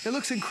back. It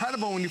looks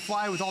incredible when you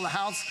fly with all the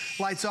house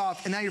lights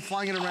off, and now you're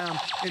flying it around,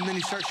 and then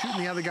you start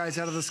shooting the other guys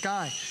out of the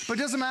sky. But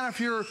it doesn't matter if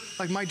you're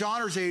like my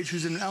daughter's age,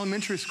 who's in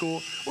elementary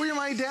school, or you're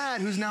my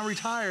dad, who's now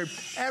retired.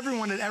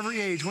 Everyone at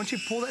every age, once you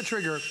pull that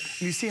trigger,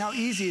 and you see how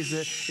easy it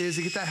is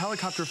to get that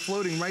helicopter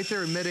floating right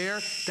there in midair,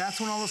 that's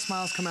when all the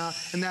smiles come out,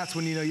 and that's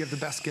when you know you have the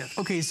best gift.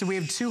 Okay, so we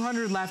have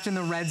 200 left in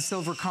the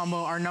red-silver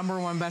combo, our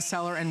 #1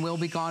 bestseller, and will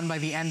be gone by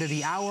the end of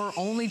the hour.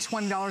 Only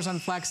 $20 on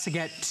Flex to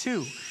get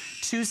 2.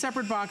 2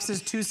 separate boxes,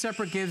 2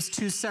 separate gifts,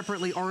 2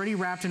 separately already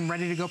wrapped and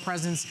ready to go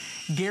presents,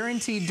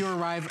 guaranteed to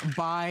arrive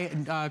by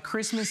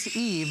Christmas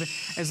Eve,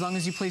 as long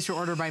as you place your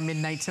order by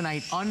midnight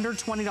tonight. Under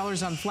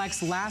 $20 on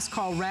Flex. Last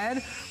call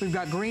red. We've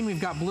got green,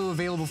 we've got blue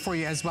available for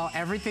you as well.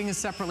 Everything is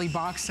separately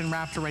boxed and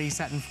wrapped already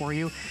set in for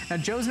you. Now,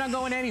 Joe's not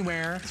going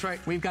anywhere. That's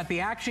right. We've got the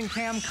action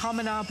cam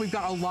coming up. We've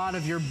got a lot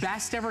of your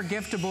best ever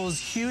giftables,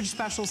 huge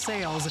special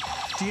sales.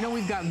 Do you know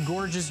we've got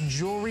gorgeous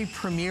jewelry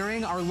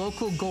premiering? Our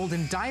local gold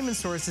and diamond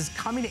source is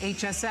coming to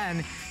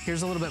HSN.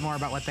 Here's a little bit more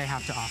about what they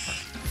have to offer.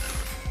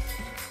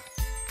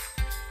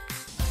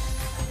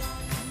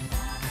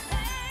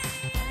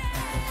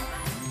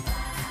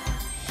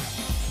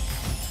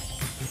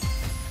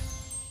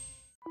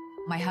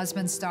 My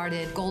husband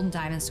started Gold and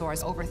Diamond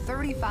Source over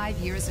 35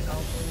 years ago.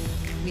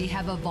 We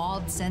have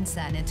evolved since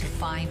then into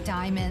fine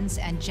diamonds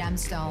and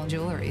gemstone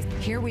jewelry.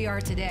 Here we are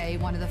today,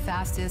 one of the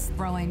fastest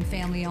growing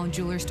family-owned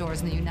jeweler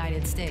stores in the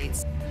United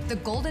States. The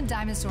Gold and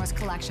Diamond Source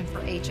collection for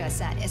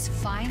HSN is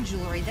fine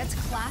jewelry that's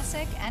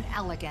classic and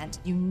elegant,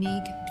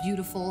 unique,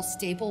 beautiful,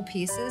 staple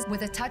pieces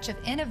with a touch of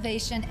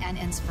innovation and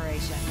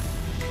inspiration.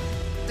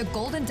 The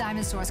Gold and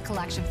Diamond Source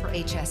collection for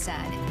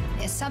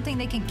HSN is something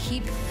they can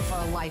keep for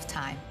a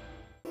lifetime.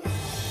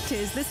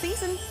 'Tis the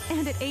season,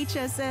 and at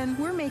HSN,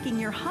 we're making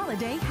your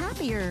holiday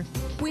happier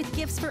with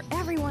gifts for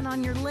everyone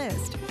on your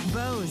list.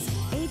 Bose,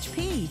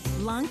 HP,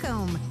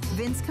 Lancome,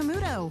 Vince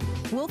Camuto,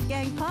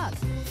 Wolfgang Puck,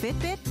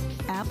 Fitbit,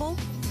 Apple,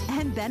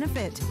 and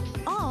benefit.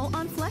 All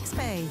on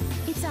FlexPay.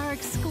 It's our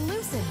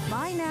exclusive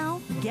buy now,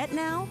 get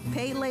now,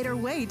 pay later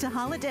way to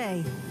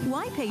holiday.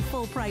 Why pay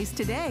full price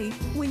today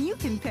when you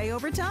can pay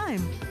over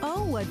time?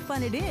 Oh, what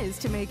fun it is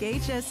to make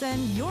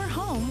HSN your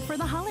home for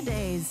the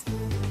holidays.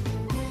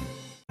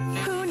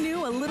 Who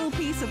knew a little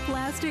piece of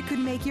plastic could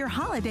make your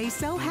holiday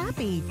so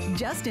happy?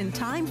 Just in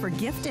time for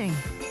gifting.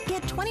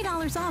 Get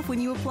 $20 off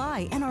when you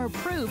apply and are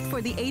approved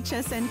for the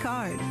HSN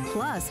card.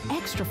 Plus,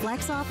 extra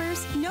flex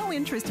offers, no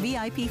interest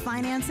VIP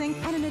financing,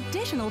 and an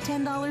additional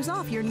 $10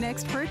 off your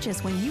next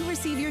purchase when you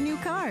receive your new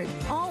card.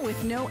 All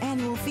with no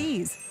annual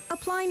fees.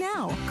 Apply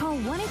now. Call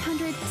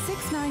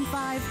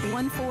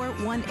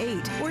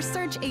 1-800-695-1418 or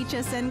search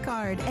HSN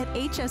card at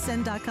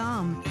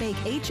hsn.com. Make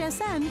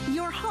HSN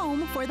your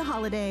home for the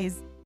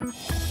holidays.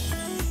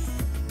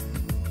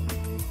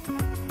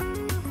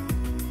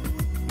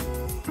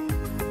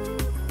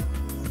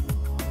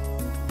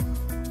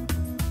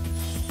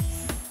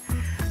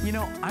 You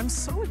know, I'm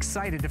so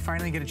excited to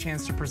finally get a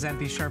chance to present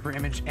these Sharper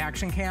Image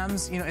action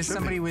cams. You know, as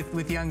somebody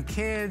with young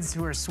kids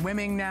who are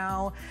swimming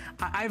now,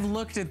 I've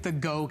looked at the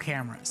Go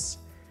cameras.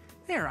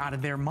 They're out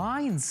of their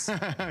minds.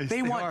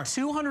 They want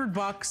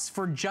 $200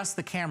 for just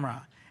the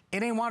camera.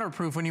 It ain't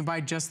waterproof when you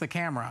buy just the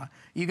camera.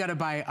 You gotta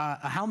buy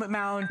a helmet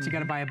mount, you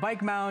gotta buy a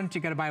bike mount,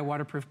 you gotta buy a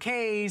waterproof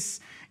case,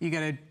 you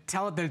gotta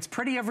tell it that it's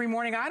pretty every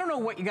morning. I don't know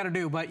what you gotta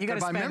do, but you gotta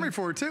spend— buy memory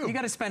for it too. You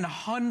gotta spend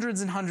hundreds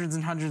and hundreds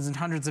and hundreds and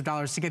hundreds of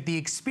dollars to get the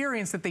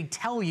experience that they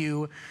tell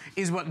you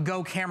is what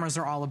Go cameras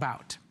are all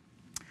about.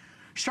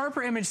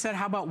 Sharper Image said,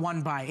 how about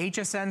one buy?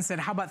 HSN said,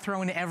 how about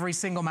throwing every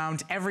single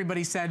mount?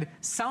 Everybody said,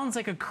 sounds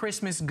like a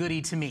Christmas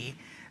goodie to me.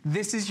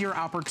 This is your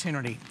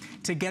opportunity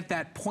to get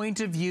that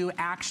point of view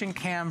action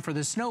cam for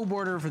the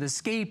snowboarder, for the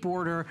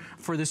skateboarder,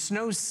 for the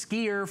snow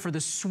skier, for the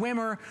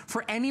swimmer,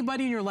 for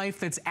anybody in your life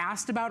that's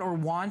asked about or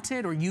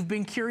wanted, or you've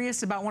been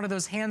curious about one of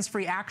those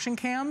hands-free action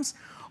cams.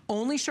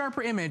 Only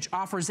Sharper Image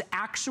offers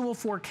actual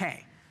 4K.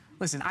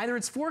 Listen, either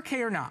it's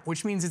 4K or not,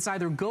 which means it's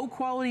either Go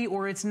quality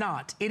or it's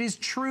not. It is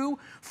true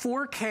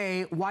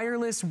 4K,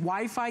 wireless,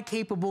 Wi-Fi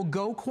capable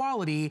Go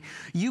quality.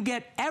 You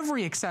get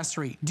every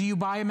accessory. Do you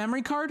buy a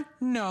memory card?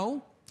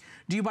 No.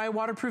 Do you buy a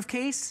waterproof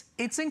case?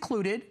 It's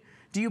included.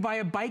 Do you buy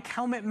a bike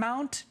helmet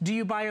mount? Do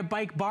you buy a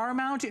bike bar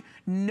mount?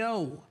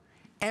 No.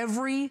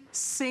 Every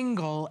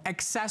single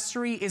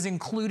accessory is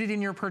included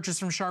in your purchase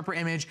from Sharper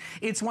Image.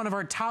 It's one of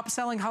our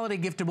top-selling holiday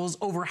giftables.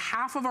 Over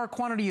half of our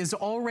quantity is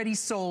already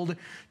sold.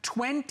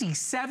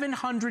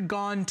 2,700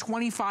 gone,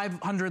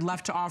 2,500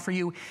 left to offer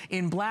you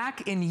in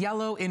black, in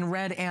yellow, in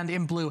red, and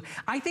in blue.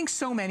 I think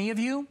so many of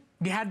you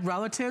had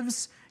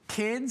relatives,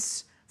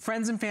 kids,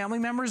 friends and family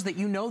members that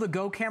you know the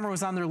Go camera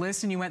was on their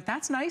list and you went,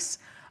 that's nice.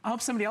 I hope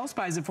somebody else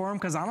buys it for them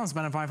because I don't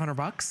spend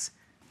 $500.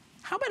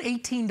 How about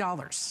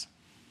 $18?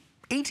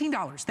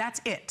 $18, that's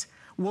it.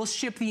 We'll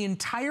ship the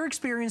entire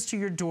experience to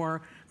your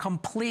door,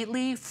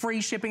 completely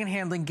free shipping and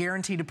handling,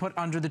 guaranteed to put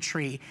under the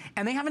tree.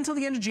 And they have until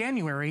the end of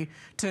January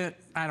to,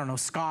 I don't know,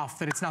 scoff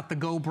that it's not the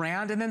Go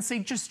brand and then say,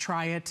 just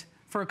try it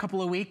for a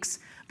couple of weeks.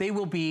 They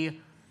will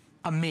be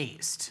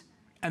amazed.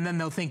 And then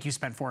they'll think you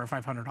spent $400 or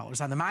 $500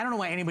 on them. I don't know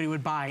why anybody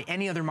would buy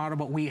any other model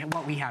but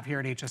what we have here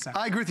at HSN.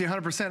 I agree with you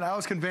 100%. I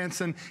was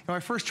convinced, and when I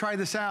first tried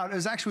this out, it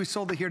was actually, we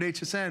sold it here at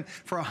HSN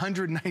for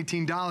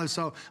 $119.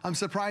 So I'm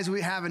surprised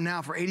we have it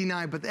now for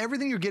 $89. But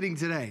everything you're getting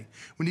today,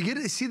 when you get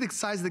it, see the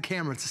size of the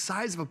camera, it's the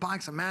size of a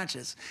box of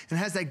matches. And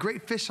it has that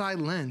great fisheye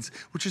lens,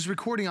 which is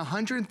recording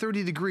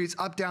 130 degrees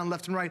up, down,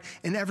 left, and right,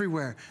 and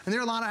everywhere. And there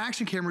are a lot of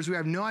action cameras we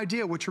have no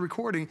idea what you're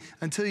recording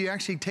until you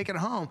actually take it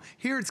home.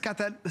 Here it's got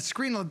that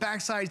screen on the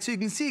backside so you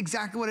can see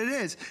exactly what it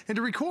is. And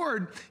to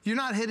record, you're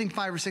not hitting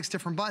 5 or 6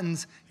 different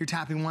buttons. You're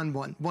tapping one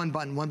button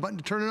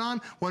to turn it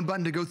on, one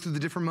button to go through the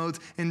different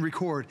modes and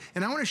record.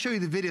 And I want to show you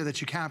the video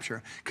that you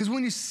capture, because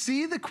when you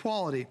see the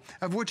quality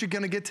of what you're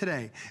going to get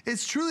today,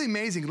 it's truly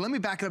amazing. Let me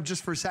back it up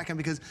just for a second,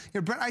 because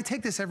Brett, I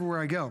take this everywhere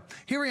I go.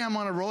 Here I am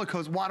on a roller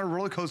coaster, water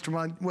roller coaster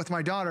with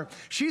my daughter.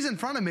 She's in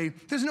front of me.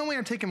 There's no way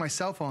I'm taking my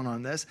cell phone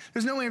on this.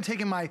 There's no way I'm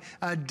taking my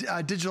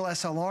digital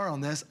SLR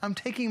on this. I'm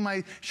taking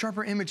my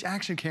Sharper Image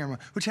action camera,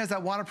 which has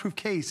that waterproof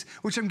case,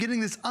 which I'm getting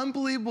this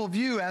unbelievable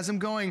view as I'm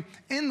going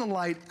in the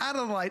light, out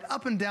of the light,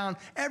 up and down,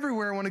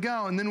 everywhere I want to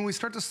go. And then when we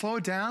start to slow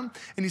it down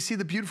and you see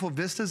the beautiful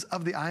vistas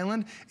of the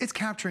island, it's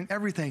capturing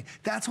everything.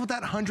 That's what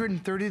that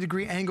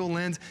 130-degree angle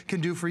lens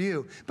can do for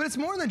you. But it's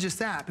more than just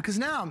that, because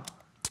now,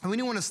 and when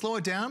you want to slow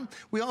it down,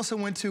 we also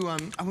went to,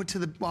 I went to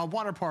the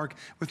water park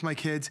with my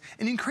kids,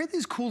 and you can create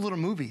these cool little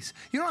movies.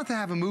 You don't have to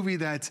have a movie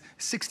that's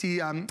 60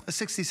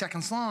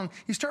 seconds long.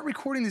 You start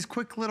recording these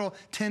quick little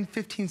 10,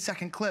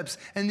 15-second clips,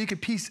 and you can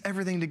piece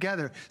everything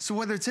together. So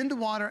whether it's in the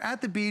water,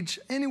 at the beach,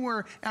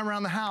 anywhere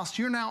around the house,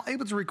 you're now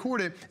able to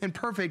record it in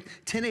perfect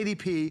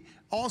 1080p,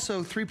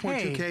 also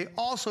 3.2K,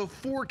 also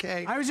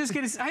 4K. I was just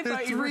gonna say, I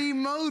thought you were— three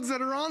modes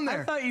that are on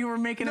there. I thought you were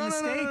making a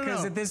mistake,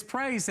 because at this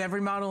price, every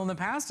model in the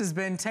past has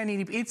been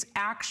 1080p. It's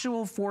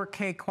actual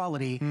 4K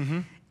quality.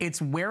 It's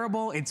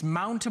wearable, it's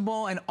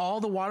mountable, and all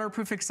the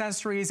waterproof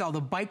accessories, all the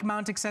bike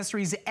mount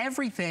accessories,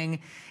 everything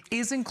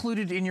is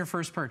included in your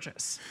first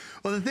purchase.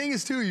 Well, the thing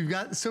is too, you've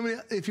got so many,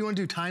 if you want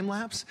to do time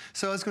lapse,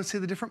 so I was going to say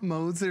the different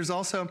modes. There's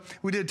also,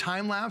 we did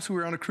time lapse, we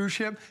were on a cruise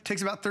ship,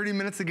 takes about 30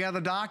 minutes to gather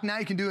dock. Now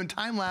you can do it in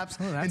time lapse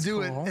and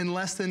do it in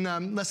less than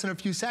a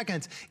few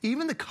seconds.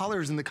 Even the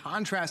colors and the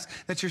contrast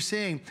that you're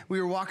seeing,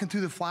 we were walking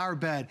through the flower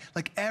bed,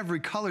 like every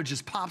color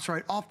just pops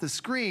right off the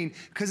screen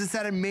because it's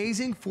that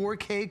amazing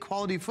 4K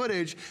quality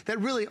footage that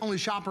really only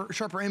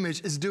Sharper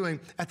Image is doing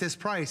at this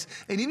price.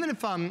 And even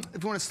if you want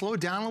to slow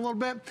it down a little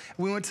bit,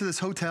 we went to this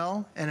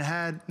hotel and it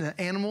had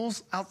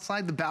animals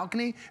outside the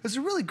balcony. It was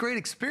a really great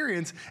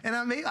experience. And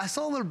I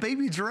saw a little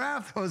baby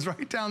giraffe that was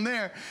right down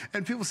there.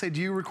 And people say,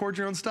 do you record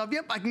your own stuff?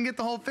 Yep, I can get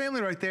the whole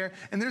family right there.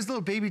 And there's a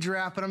little baby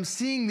giraffe, but I'm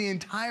seeing the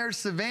entire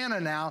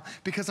savannah now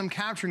because I'm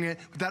capturing it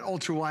with that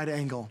ultra wide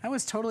angle. That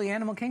was totally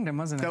Animal Kingdom,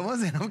 wasn't it? That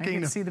was Animal Kingdom. I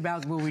could see the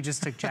balcony. Well, we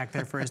just took Jack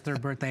there for his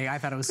 3rd birthday. I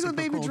thought it was super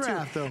baby cool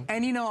giraffe, too. Though.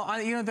 And you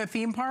know, the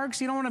theme parks,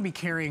 you don't want to be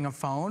carrying a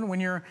phone when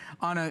you're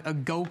on a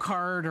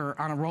go-kart or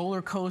on a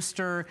roller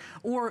coaster,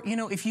 or you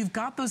know, if you've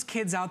got those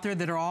kids out there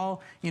that are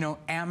all, you know,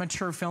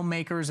 amateur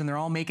filmmakers and they're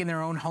all making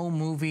their own home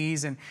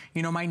movies. And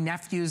you know, my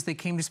nephews, they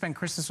came to spend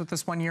Christmas with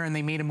us one year and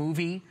they made a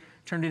movie,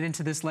 turned it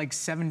into this like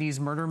 70s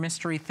murder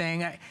mystery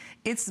thing.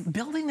 It's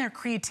building their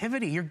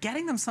creativity. You're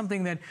getting them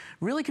something that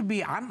really could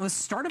be on the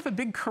start of a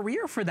big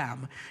career for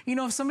them. You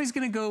know, if somebody's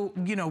gonna go,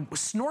 you know,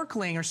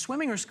 snorkeling or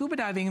swimming or scuba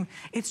diving,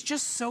 it's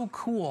just so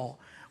cool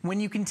when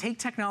you can take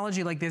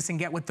technology like this and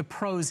get what the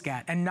pros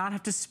get and not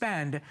have to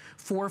spend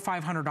 $400 or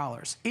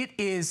 $500. It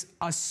is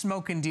a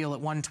smoking deal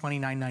at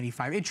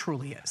 $129.95. It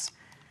truly is.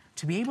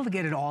 To be able to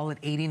get it all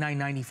at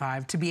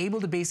 $89.95, to be able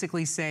to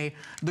basically say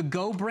the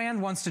Go brand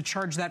wants to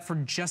charge that for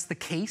just the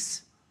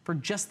case, for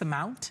just the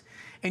mount,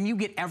 and you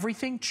get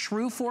everything,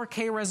 true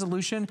 4K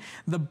resolution,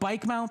 the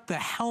bike mount, the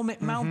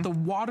helmet mount, the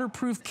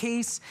waterproof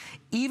case,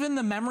 even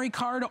the memory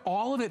card,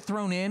 all of it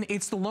thrown in.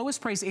 It's the lowest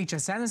price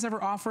HSN has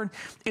ever offered.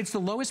 It's the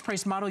lowest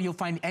price model you'll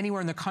find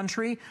anywhere in the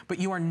country, but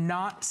you are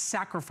not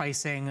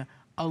sacrificing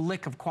a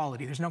lick of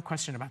quality. There's no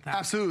question about that.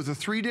 Absolutely. The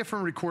 3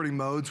 different recording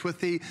modes with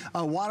the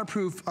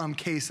waterproof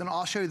case, and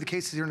I'll show you the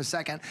cases here in a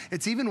second.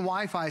 It's even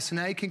Wi-Fi, so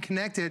now you can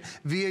connect it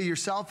via your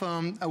cell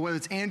phone, whether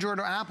it's Android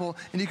or Apple,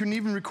 and you can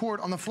even record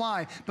on the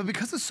fly. But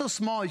because it's so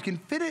small, you can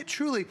fit it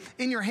truly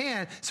in your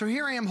hand. So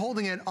here I am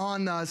holding it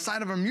on the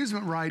side of an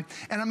amusement ride,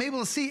 and I'm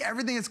able to see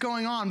everything that's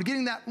going on. I'm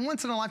getting that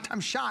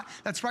once-in-a-lifetime shot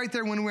that's right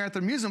there when we're at the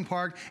amusement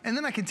park, and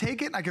then I can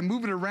take it, I can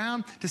move it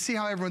around to see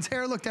how everyone's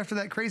hair looked after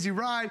that crazy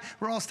ride.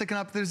 We're all sticking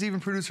up. There's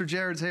even producer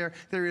Jared's hair.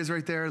 There he is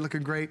right there,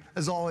 looking great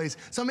as always.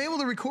 So I'm able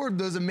to record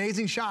those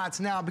amazing shots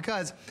now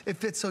because it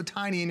fits so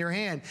tiny in your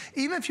hand.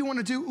 Even if you want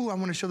to do, I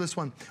want to show this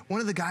one.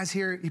 One of the guys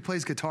here, he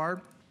plays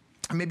guitar.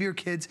 Maybe your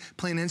kids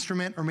play an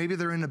instrument, or maybe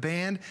they're in a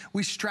band.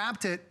 We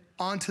strapped it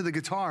onto the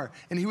guitar,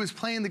 and he was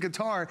playing the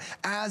guitar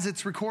as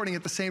it's recording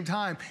at the same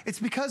time. It's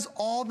because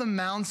all the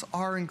mounts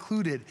are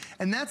included.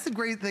 And that's the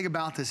great thing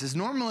about this, is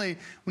normally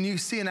when you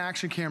see an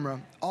action camera,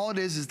 all it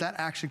is that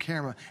action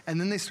camera, and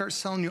then they start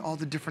selling you all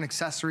the different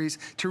accessories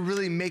to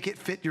really make it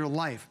fit your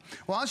life.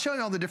 Well, I'll show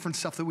you all the different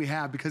stuff that we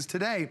have, because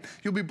today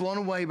you'll be blown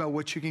away by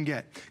what you can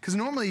get. Because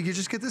normally you can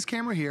just get this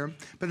camera here,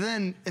 but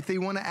then if they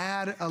want to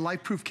add a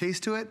life-proof case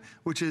to it,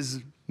 which is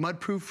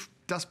mud-proof,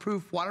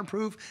 dust-proof,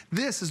 waterproof.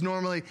 This is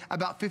normally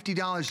about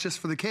 $50 just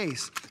for the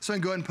case. So I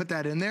can go ahead and put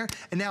that in there.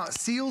 And now it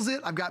seals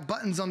it. I've got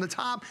buttons on the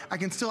top. I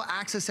can still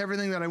access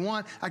everything that I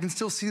want. I can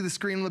still see the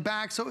screen on the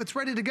back, so it's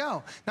ready to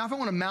go. Now, if I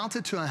want to mount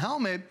it to a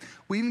helmet,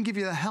 we even give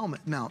you the helmet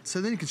mount. So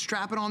then you can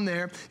strap it on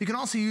there. You can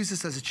also use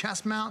this as a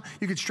chest mount.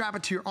 You can strap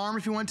it to your arm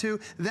if you want to.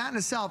 That in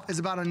itself is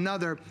about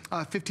another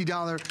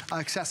 $50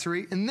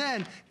 accessory. And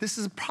then this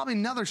is probably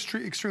another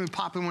extremely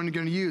popular one you're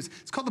going to use.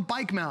 It's called the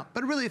bike mount,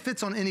 but really it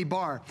fits on any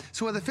bar.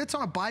 So whether it fits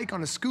on a bike,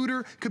 on a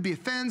scooter, could be a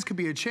fence, could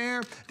be a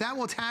chair, that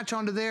will attach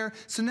onto there.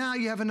 So now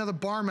you have another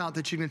bar mount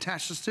that you can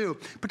attach this to.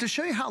 But to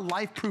show you how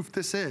life-proof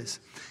this is,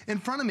 in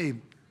front of me,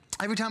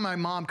 every time my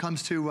mom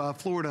comes to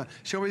Florida,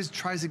 she always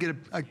tries to get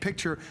a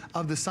picture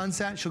of the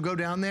sunset. She'll go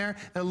down there,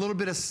 and a little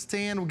bit of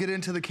sand will get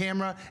into the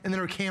camera, and then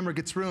her camera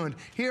gets ruined.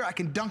 Here, I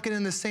can dunk it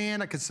in the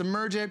sand. I can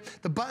submerge it.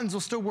 The buttons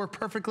will still work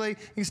perfectly. You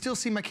can still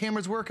see my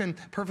camera's working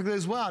perfectly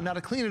as well. Now,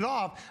 to clean it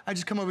off, I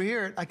just come over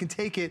here. I can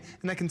take it,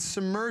 and I can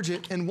submerge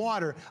it in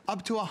water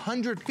up to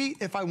 100 feet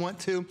if I want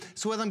to.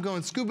 So whether I'm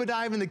going scuba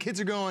diving, the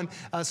kids are going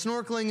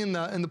snorkeling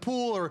in the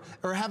pool,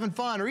 or having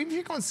fun, or even if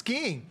you're going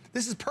skiing,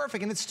 this is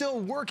perfect, and it's still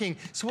working.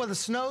 So whether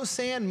snow,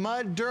 sand,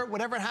 mud, dirt,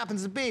 whatever it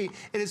happens to be,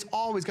 it is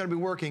always going to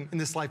be working in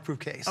this life-proof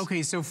case.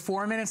 Okay, so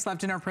 4 minutes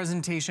left in our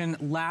presentation.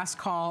 Last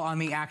call on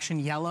the Action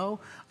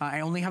Yellow. I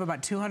only have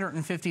about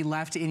 250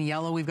 left in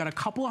yellow. We've got a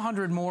couple of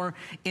hundred more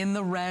in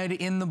the red,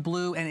 in the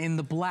blue, and in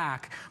the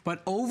black.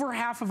 But over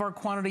half of our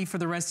quantity for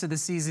the rest of the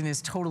season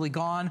is totally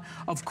gone.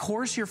 Of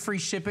course, your free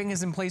shipping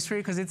is in place for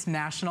you because it's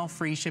National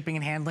Free Shipping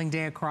and Handling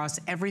Day across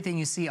everything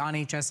you see on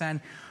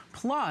HSN.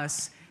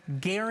 Plus,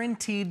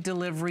 guaranteed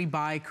delivery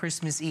by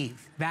Christmas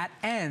Eve. That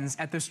ends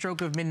at the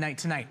stroke of midnight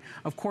tonight.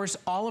 Of course,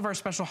 all of our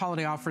special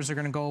holiday offers are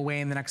gonna go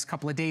away in the next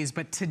couple of days,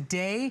 but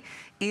today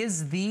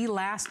is the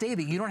last day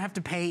that you don't have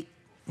to pay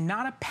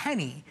not a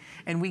penny,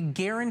 and we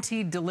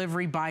guaranteed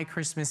delivery by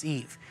Christmas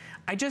Eve.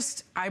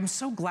 I'm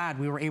so glad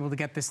we were able to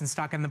get this in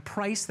stock, and the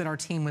price that our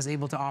team was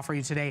able to offer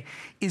you today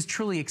is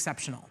truly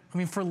exceptional. I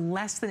mean, for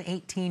less than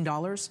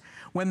 $18,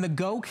 when the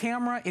Go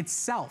camera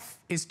itself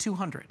is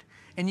 $200,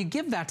 and you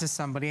give that to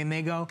somebody and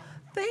they go,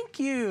 thank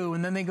you,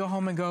 and then they go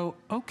home and go,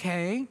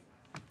 okay,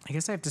 I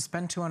guess I have to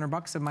spend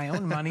 $200 of my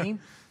own money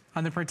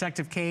on the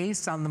protective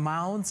case, on the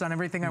mounts, on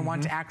everything I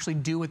want to actually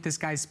do what this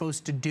guy's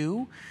supposed to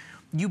do.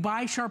 You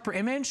buy Sharper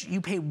Image,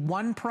 you pay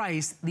one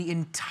price, the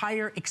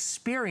entire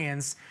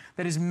experience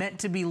that is meant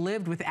to be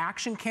lived with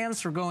action cams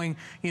for going,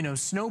 you know,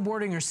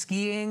 snowboarding or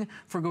skiing,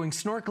 for going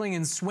snorkeling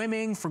and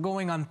swimming, for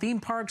going on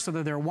theme parks,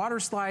 whether they're water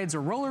slides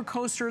or roller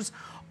coasters.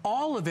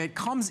 All of it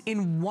comes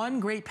in one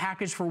great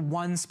package for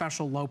one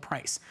special low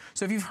price.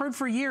 So if you've heard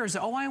for years,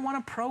 oh, I want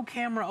a pro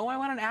camera, oh, I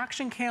want an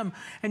action cam,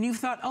 and you've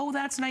thought, oh,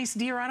 that's nice,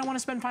 dear, I don't want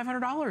to spend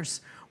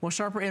 $500. Well,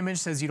 Sharper Image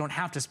says you don't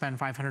have to spend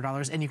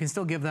 $500, and you can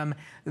still give them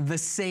the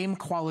same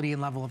quality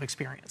and level of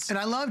experience. And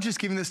I love just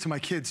giving this to my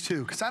kids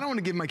too, because I don't want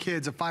to give my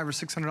kids a $500 or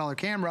 $600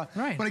 camera.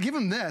 Right. When I give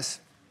them this,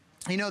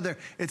 you know,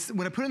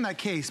 when I put it in that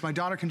case, my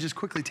daughter can just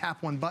quickly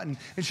tap one button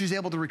and she's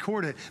able to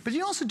record it. But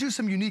you also do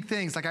some unique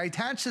things. Like I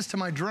attached this to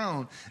my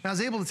drone and I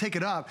was able to take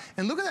it up.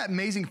 And look at that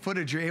amazing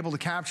footage you're able to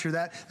capture.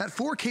 That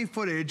 4K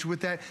footage with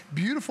that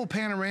beautiful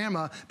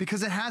panorama,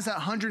 because it has that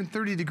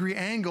 130-degree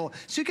angle.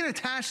 So you can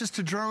attach this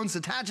to drones,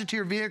 attach it to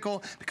your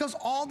vehicle, because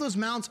all those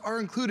mounts are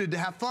included to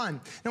have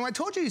fun. Now, I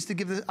told you I used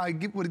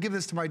to would give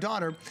this to my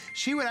daughter.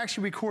 She would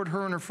actually record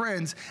her and her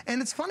friends.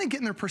 And it's funny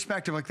getting their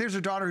perspective. Like there's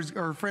her daughter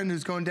or her friend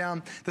who's going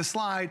down the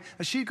slide,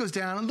 as she goes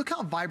down, and look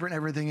how vibrant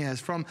everything is,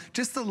 from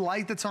just the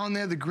light that's on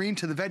there, the green,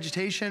 to the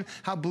vegetation,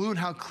 how blue and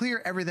how clear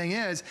everything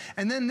is.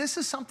 And then this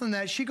is something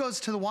that she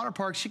goes to the water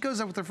park, she goes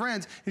up with her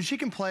friends, and she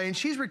can play, and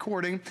she's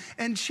recording,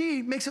 and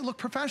she makes it look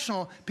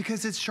professional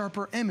because it's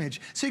Sharper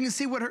Image. So you can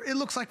see what it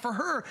looks like for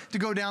her to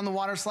go down the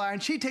water slide,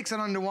 and she takes it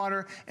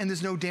underwater, and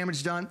there's no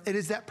damage done. It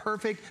is that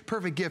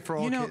perfect gift for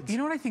all kids. You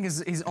know what I think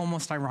is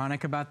almost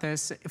ironic about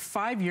this?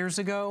 5 years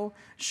ago,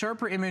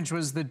 Sharper Image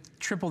was the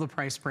triple the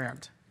price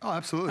brand. Oh,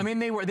 absolutely. I mean,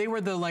 they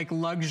were the like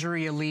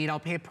luxury elite.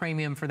 I'll pay a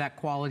premium for that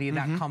quality,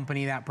 that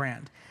company, that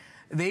brand.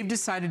 They've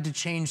decided to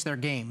change their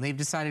game. They've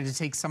decided to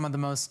take some of the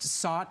most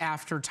sought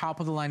after, top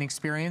of the line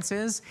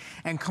experiences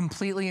and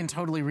completely and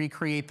totally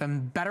recreate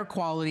them, better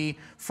quality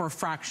for a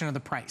fraction of the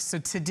price. So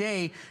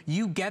today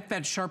you get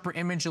that Sharper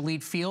Image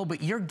elite feel,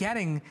 but you're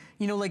getting,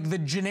 you know, like the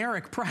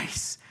generic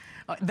price.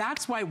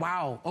 That's why,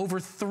 wow, over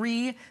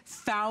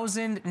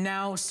 3,000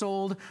 now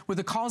sold. With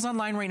the calls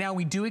online right now,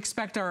 we do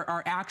expect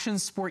our Action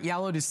Sport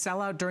Yellow to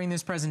sell out during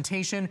this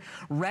presentation.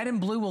 Red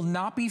and blue will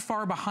not be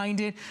far behind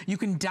it. You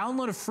can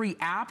download a free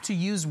app to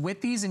use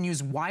with these and use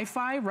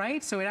Wi-Fi,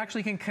 right? So it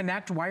actually can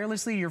connect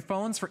wirelessly to your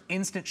phones for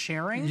instant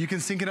sharing. You can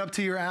sync it up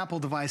to your Apple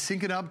device,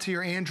 sync it up to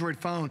your Android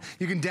phone.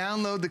 You can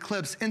download the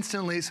clips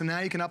instantly, so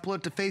now you can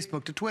upload to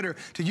Facebook, to Twitter,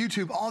 to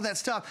YouTube, all that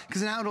stuff,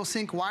 because now it'll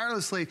sync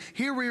wirelessly.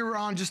 Here we were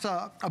on just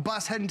a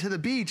bus heading to the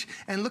beach,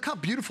 and look how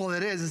beautiful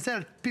that is.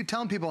 Instead of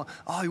telling people,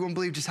 oh, you wouldn't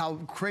believe just how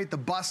great the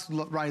bus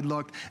ride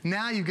looked,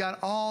 now you've got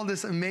all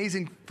this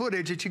amazing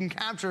footage that you can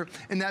capture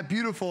in that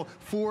beautiful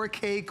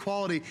 4K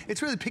quality.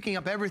 It's really picking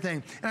up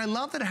everything. And I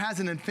love that it has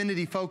an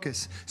infinity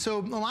focus. So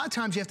a lot of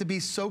times you have to be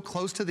so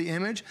close to the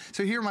image.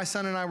 So here my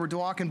son and I were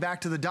walking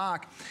back to the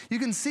dock. You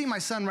can see my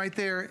son right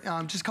there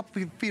just a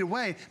couple feet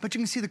away, but you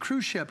can see the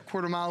cruise ship a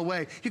quarter mile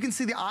away. You can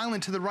see the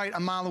island to the right a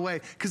mile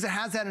away, because it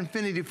has that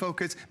infinity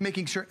focus,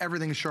 making sure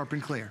everything is sharp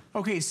and clear.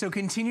 Okay, so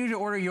continue to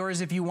order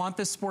yours if you want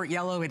the Sport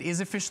Yellow. It is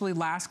officially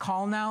last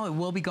call now. It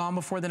will be gone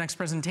before the next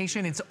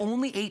presentation. It's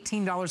only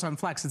 $18 on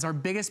Flex. It's our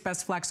biggest,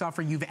 best Flex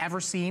offer you've ever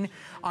seen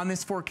on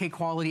this 4K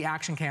quality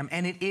action cam.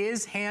 And it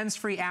is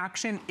hands-free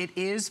action. It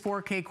is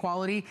 4K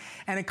quality,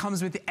 and it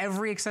comes with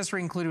every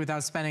accessory included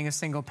without spending a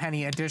single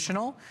penny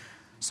additional.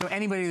 So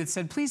anybody that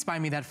said, please buy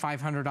me that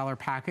 $500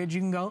 package,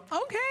 you can go,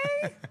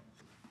 okay.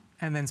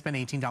 And then spend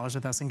 $18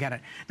 with us and get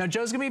it. Now,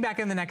 Joe's gonna be back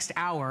in the next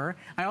hour.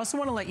 I also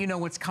wanna let you know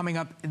what's coming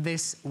up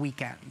this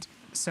weekend.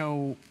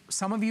 So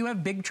some of you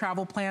have big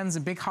travel plans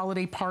and big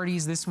holiday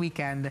parties this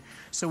weekend.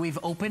 So we've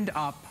opened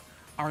up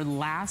our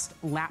last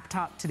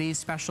Laptop Today's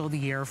Special of the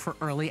year for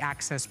early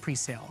access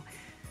presale.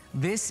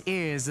 This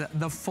is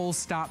the full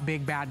stop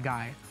big bad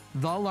guy.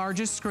 The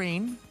largest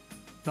screen,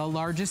 the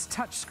largest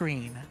touch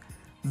screen,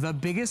 the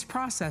biggest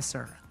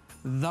processor,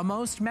 the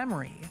most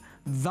memory,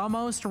 the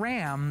most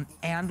RAM,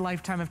 and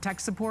lifetime of tech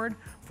support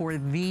for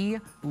the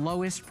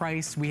lowest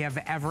price we have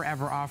ever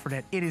offered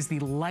it. It is the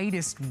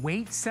lightest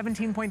weight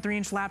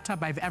 17.3-inch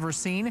laptop I've ever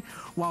seen,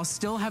 while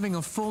still having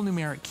a full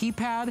numeric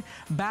keypad,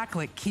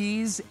 backlit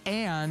keys,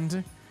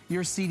 and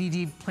your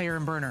CDD player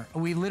and burner.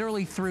 We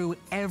literally threw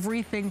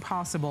everything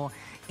possible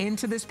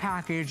into this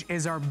package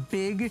is our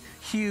big,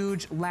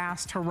 huge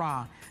last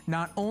hurrah.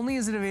 Not only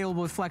is it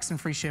available with flex and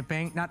free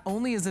shipping, not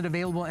only is it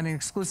available in an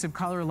exclusive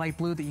color, light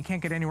blue, that you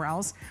can't get anywhere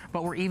else,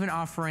 but we're even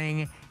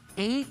offering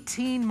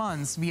 18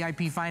 months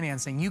VIP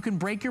financing. You can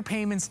break your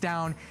payments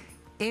down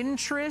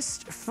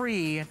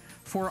interest-free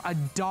for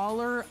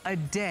 $1 a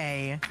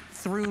day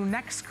through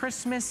next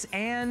Christmas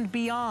and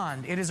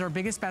beyond. It is our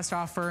biggest, best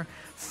offer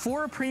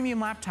for a premium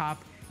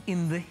laptop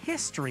in the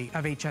history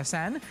of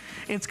HSN.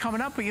 It's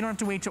coming up, but you don't have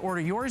to wait to order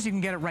yours. You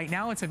can get it right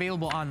now. It's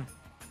available on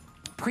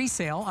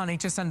pre-sale on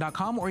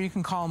hsn.com, or you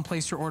can call and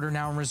place your order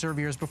now and reserve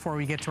yours before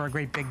we get to our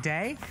great big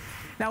day.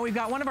 Now, we've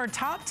got one of our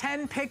top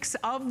 10 picks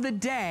of the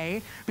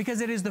day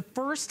because it is the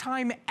first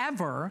time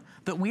ever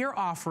that we are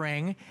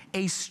offering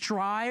a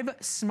Strive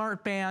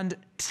Smart Band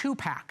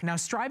 2-pack. Now,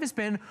 Strive has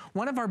been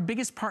one of our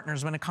biggest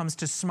partners when it comes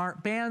to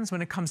smart bands,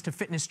 when it comes to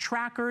fitness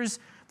trackers.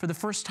 For the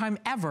first time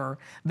ever,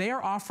 they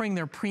are offering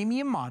their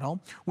premium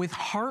model with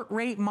heart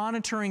rate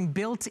monitoring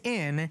built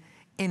in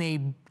a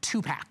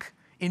 2-pack.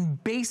 In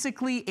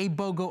basically a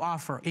BOGO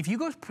offer. If you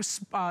go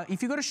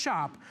to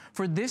shop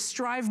for this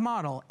Strive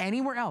model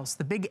anywhere else,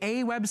 the big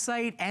A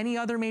website, any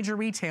other major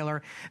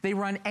retailer, they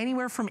run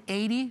anywhere from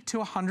 $80 to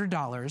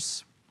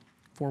 $100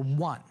 for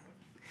one.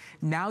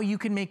 Now you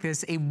can make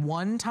this a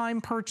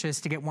one-time purchase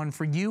to get one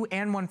for you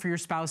and one for your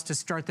spouse to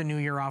start the new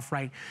year off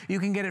right. You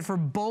can get it for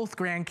both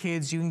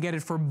grandkids, you can get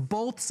it for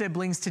both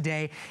siblings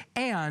today,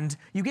 and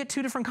you get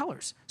 2 different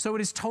colors. So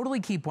it is totally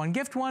keep one,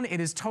 gift one.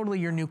 It is totally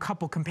your new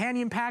couple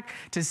companion pack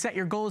to set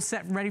your goals,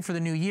 set ready for the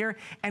new year.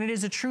 And it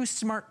is a true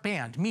smart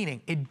band,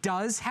 meaning it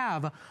does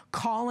have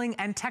calling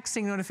and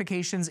texting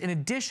notifications in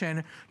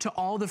addition to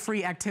all the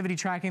free activity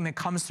tracking that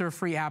comes through a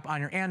free app on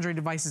your Android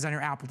devices, on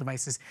your Apple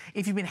devices.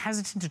 If you've been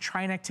hesitant to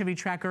try an activity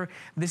tracker,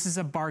 this is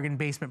a bargain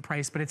basement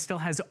price, but it still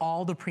has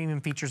all the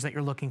premium features that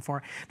you're looking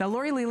for. Now,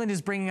 Lori Leland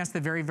is bringing us the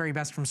very, very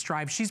best from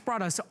Strive. She's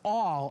brought us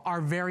all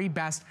our very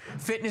best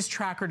fitness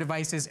tracker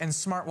devices and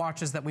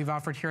smartwatches that we've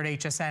offered here at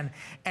HSN,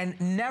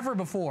 and never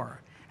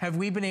before have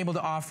we been able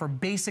to offer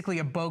basically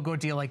a BOGO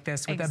deal like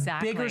this with a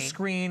bigger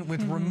screen,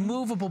 with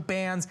removable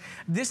bands.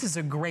 This is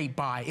a great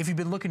buy. If you've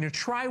been looking to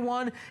try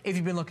one, if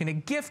you've been looking to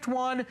gift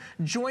one,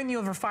 join the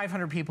over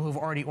 500 people who've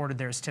already ordered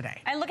theirs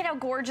today. And look at how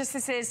gorgeous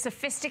this is.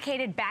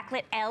 Sophisticated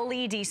backlit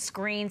LED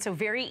screen, so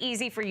very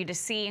easy for you to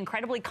see,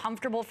 incredibly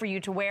comfortable for you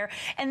to wear.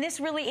 And this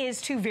really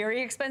is 2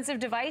 very expensive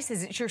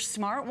devices. It's your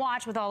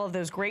smartwatch with all of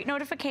those great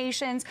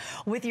notifications,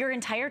 with your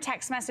entire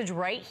text message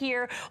right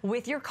here,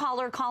 with your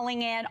caller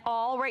calling in,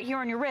 all right here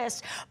on your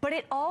wrist, but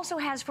it also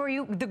has for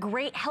you the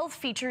great health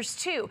features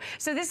too.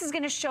 So this is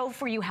going to show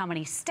for you how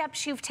many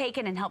steps you've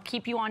taken and help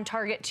keep you on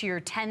target to your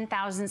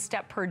 10,000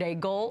 step per day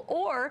goal,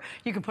 or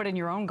you can put in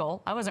your own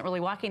goal. I wasn't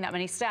really walking that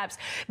many steps.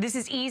 This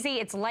is easy,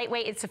 it's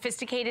lightweight, it's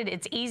sophisticated,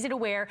 it's easy to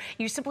wear.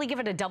 You simply give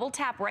it a double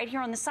tap right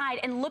here on the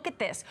side, and look at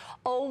this.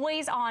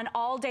 Always on,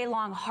 all day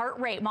long heart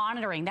rate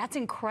monitoring. That's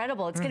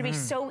incredible. It's going to be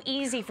so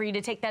easy for you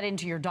to take that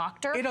into your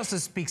doctor. It also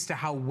speaks to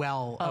how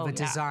well of a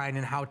design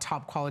and how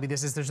top quality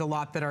this is. There's a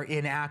lot that are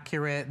inaccurate.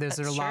 There's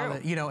a lot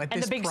of, you know, at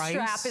this price. And the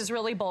big strap is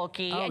really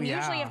bulky. And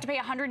usually you have to pay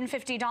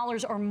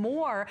 $150 or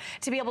more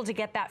to be able to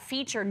get that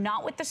feature,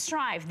 not with the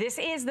Strive. This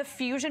is the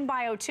Fusion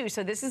Bio 2,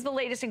 so this is the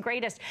latest and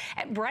greatest.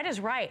 And Brett is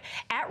right.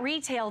 At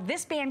retail,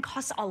 this band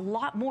costs a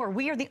lot more.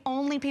 We are the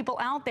only people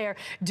out there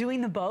doing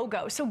the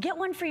BOGO. So get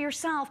one for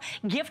yourself.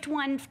 Gift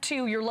one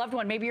to your loved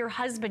one, maybe your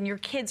husband, your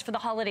kids for the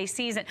holiday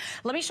season.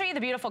 Let me show you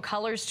the beautiful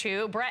colors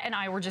too. Brett and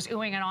I were just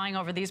oohing and awing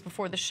over these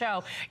before the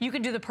show. You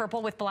can do the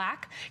purple with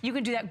black. You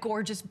can do that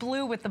gorgeous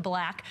blue with the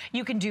black.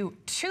 You can do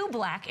 2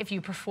 black if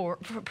you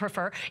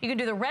prefer. You can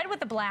do the red with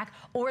the black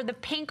or the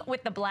pink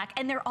with the black,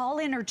 and they're all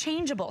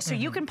interchangeable. So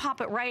you can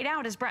pop it right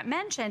out, as Brett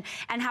mentioned,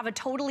 and have a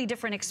totally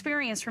different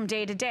experience from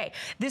day to day.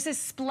 This is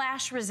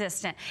splash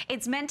resistant.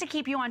 It's meant to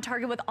keep you on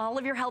target with all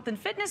of your health and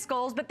fitness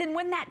goals, but then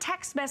when that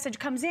text message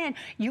comes in,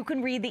 you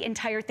can read the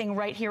entire thing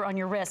right here on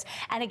your wrist.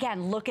 And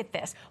again, look at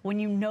this. When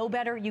you know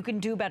better, you can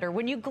do better.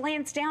 When you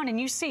glance down and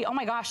you see, oh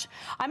my gosh,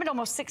 I'm at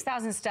almost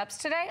 6,000 steps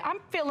today, I'm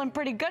feeling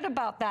pretty good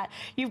about that.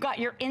 You've got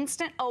your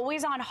instant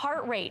always on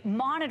heart rate,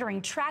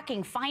 monitoring,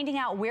 tracking, finding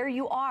out where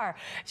you are,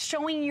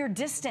 showing your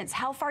distance,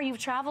 how far you've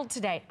traveled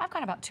today. I've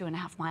got about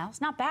 2.5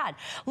 miles, not bad.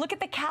 Look at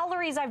the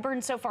calories I've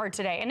burned so far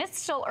today, and it's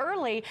still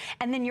early.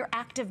 And then your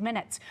active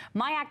minutes.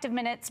 My active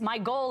minutes, my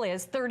goal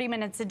is 30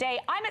 minutes a day.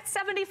 I'm at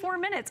 74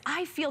 minutes.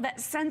 I feel that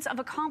sense of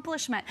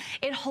accomplishment.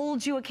 It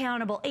holds you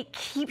accountable. It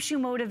keeps you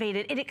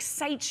motivated. It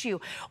excites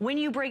you. When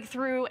you break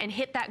through and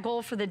hit that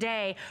goal for the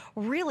day,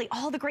 really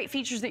all the great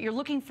features that you're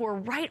looking for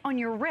right on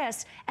your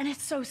wrist, and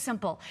it's so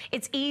simple.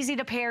 It's easy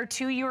to pair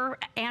to your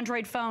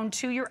Android phone,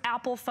 to your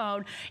Apple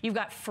phone. You've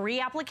got free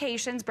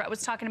applications, Brett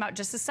was talking about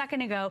just a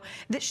second ago,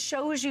 that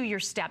shows you your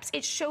steps.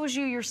 It shows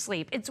you your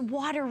sleep. It's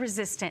water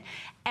resistant.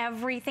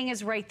 Everything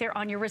is right there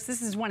on your wrist.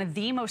 This is one of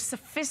the most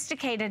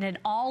sophisticated and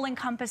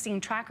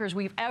all-encompassing trackers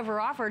we've ever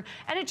offered,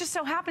 and it just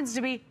so happens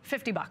to be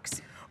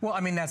 $50. Well, I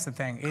mean, that's the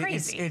thing.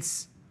 Crazy.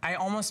 It's I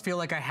almost feel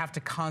like I have to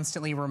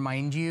constantly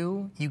remind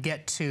you, you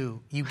get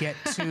two, you get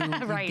two,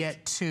 right. You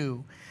get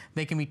two.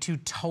 They can be two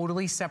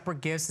totally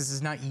separate gifts. This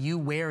is not you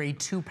wear a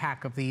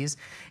 2-pack of these.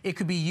 It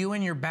could be you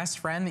and your best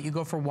friend that you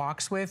go for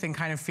walks with and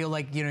kind of feel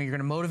like, you know, you're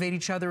gonna motivate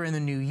each other in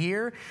the new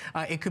year.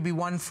 It could be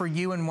one for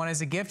you and one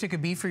as a gift. It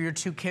could be for your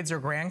 2 kids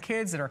or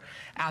grandkids that are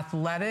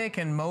athletic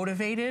and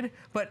motivated.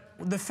 But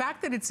the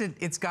fact that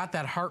it's got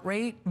that heart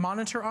rate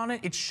monitor on it,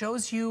 it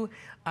shows you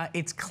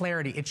its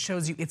clarity. It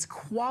shows you its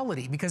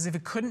quality, because if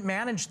it couldn't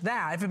manage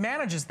that, if it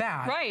manages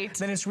that, right,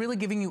 then it's really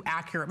giving you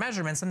accurate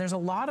measurements. And there's a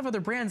lot of other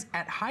brands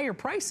at higher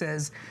prices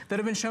that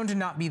have been shown to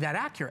not be that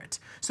accurate.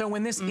 So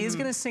when this is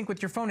gonna sync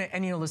with your phone,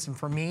 and you know, listen,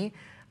 for me,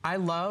 I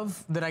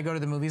love that I go to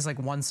the movies like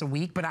once a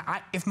week, but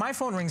if my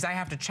phone rings, I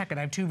have to check it.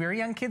 I have 2 very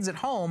young kids at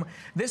home.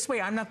 This way,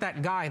 I'm not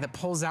that guy that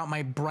pulls out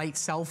my bright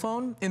cell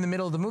phone in the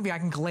middle of the movie. I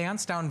can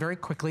glance down very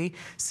quickly,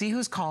 see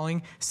who's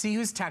calling, see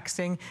who's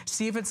texting,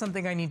 see if it's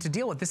something I need to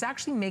deal with. This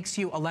actually makes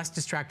you a less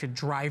distracted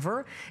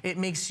driver. It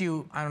makes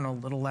you, I don't know,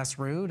 a little less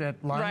rude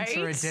at lunch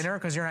or at dinner,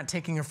 because you're not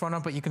taking your phone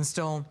up, but you can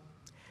still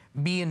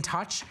be in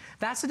touch.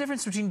 That's the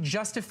difference between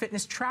just a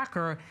fitness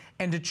tracker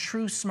and a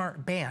true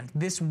smart band.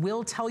 This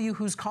will tell you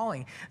who's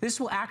calling. This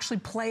will actually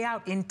play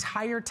out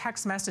entire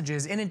text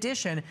messages in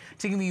addition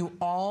to giving you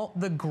all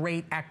the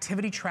great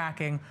activity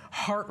tracking,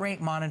 heart rate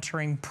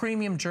monitoring,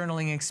 premium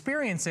journaling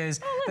experiences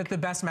that the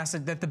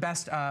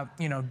best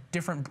you know,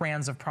 different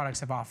brands of products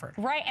have offered.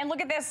 Right, and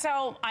look at this.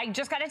 So I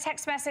just got a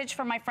text message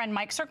from my friend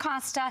Mike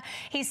Circosta.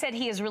 He said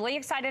he is really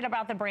excited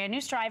about the brand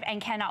new Strive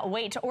and cannot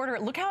wait to order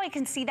it. Look how I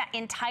can see that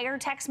entire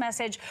text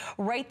message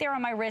right there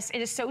on my wrist. It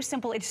is so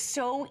simple. It's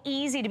so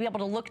easy to be able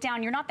to look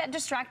down. You're not that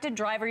distracted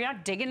driver. You're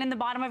not digging in the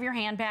bottom of your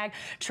handbag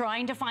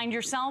trying to find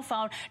your cell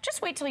phone.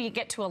 Just wait till you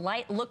get to a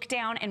light, look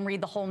down and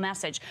read the whole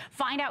message.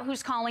 Find out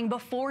who's calling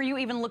before you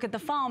even look at the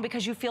phone,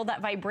 because you feel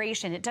that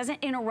vibration. It doesn't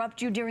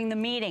interrupt you during the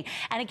meeting.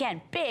 And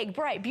again, big,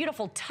 bright,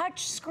 beautiful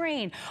touch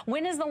screen.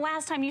 When is the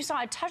last time you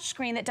saw a touch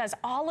screen that does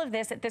all of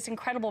this at this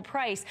incredible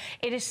price?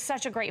 It is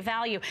such a great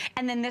value.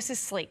 And then this is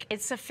sleek.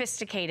 It's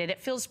sophisticated. It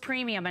feels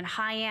premium and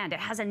high end. It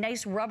has a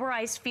nice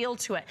rubberized feel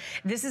to it.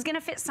 This is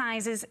gonna fit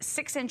sizes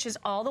 6 inches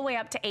all the way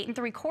up to 8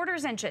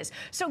 3/4 inches.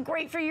 So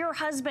great for your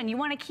husband. You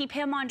wanna keep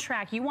him on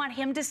track. You want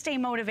him to stay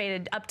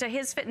motivated up to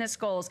his fitness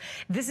goals.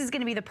 This is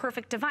gonna be the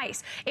perfect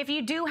device. If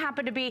you do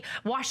happen to be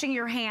washing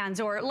your hands,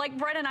 or like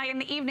Brett and I in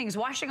the evenings,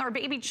 washing our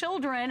baby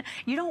children,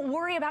 you don't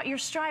worry about your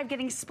Strive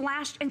getting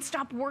splashed and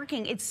stop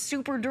working. It's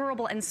super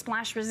durable and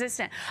splash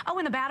resistant. Oh,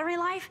 and the battery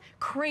life,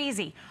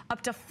 crazy.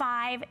 Up to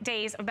 5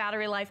 days of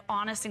battery life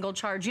on a single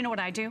charge. You know what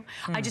I do?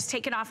 I just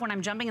take it off when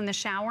I'm jumping in the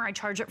shower. I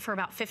charge it for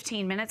about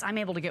 15 minutes. I'm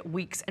able to get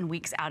weeks and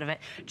weeks out of it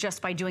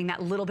just by doing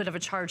that little bit of a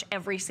charge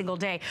every single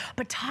day.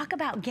 But talk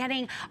about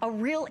getting a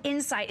real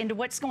insight into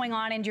what's going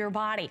on into your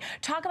body.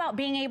 Talk about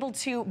being able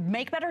to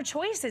make better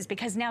choices,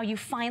 because now you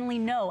finally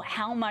know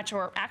how much,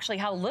 or actually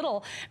how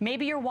little,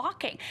 maybe you're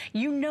walking.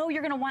 You know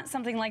you're gonna want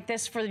something like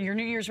this for your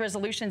New Year's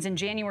resolutions in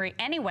January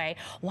anyway.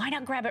 Why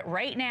not grab it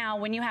right now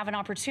when you have an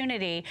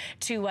opportunity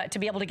to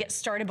be able to get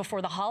started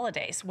before the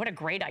holidays? What a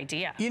great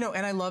idea. You know,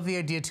 and I love the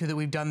idea too that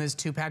we've done this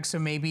 2-pack, so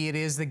maybe it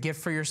is the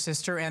gift for your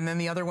sister and then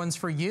the other one's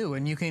for you,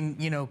 and you can,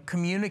 you know,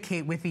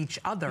 communicate with each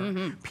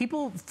other.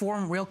 People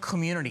form real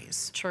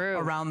communities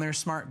around their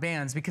smart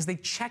bands because they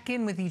check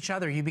in with each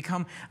other. You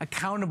become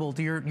accountable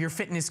to your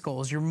fitness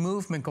goals, your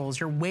movement goals,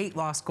 your weight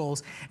loss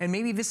goals, and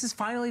maybe this is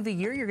finally the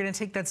year you're gonna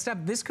take that step.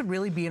 This could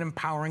really be an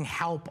empowering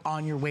help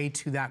on your way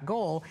to that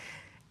goal.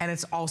 And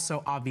it's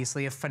also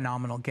obviously a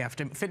phenomenal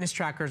gift. And fitness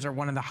trackers are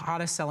one of the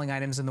hottest selling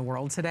items in the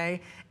world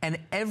today, and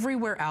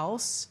everywhere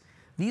else,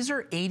 these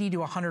are $80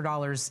 to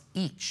 $100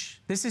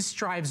 each. This is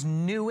Strive's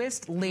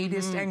newest,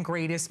 latest, and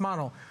greatest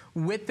model,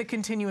 with the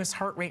continuous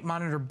heart rate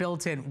monitor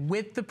built in,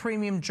 with the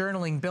premium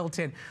journaling built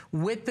in,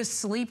 with the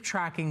sleep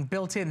tracking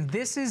built in.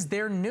 This is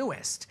their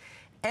newest.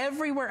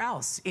 Everywhere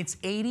else, it's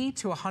 $80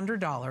 to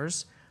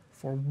 $100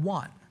 for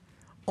one.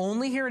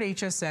 Only here at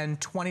HSN,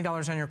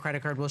 $20 on your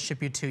credit card will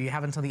ship you 2. You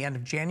have until the end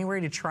of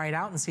January to try it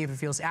out and see if it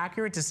feels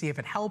accurate, to see if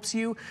it helps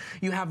you.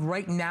 You have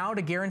right now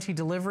to guarantee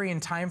delivery in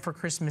time for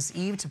Christmas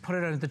Eve, to put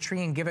it under the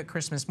tree and give it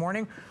Christmas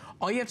morning.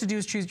 All you have to do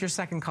is choose your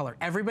second color.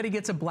 Everybody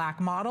gets a black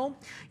model.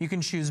 You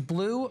can choose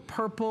blue,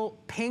 purple,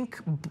 pink,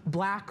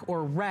 black,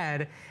 or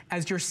red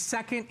as your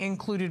second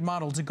included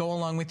model to go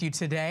along with you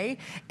today.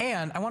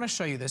 And I want to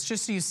show you this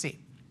just so you see.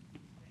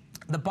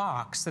 The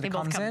box that it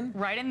comes in,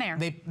 right in there.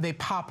 They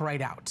pop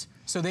right out.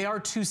 So they are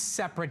 2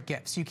 separate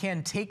gifts. You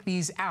can take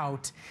these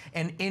out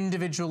and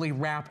individually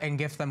wrap and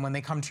gift them when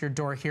they come to your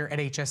door here at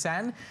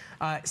HSN.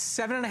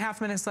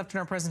 7.5 minutes left in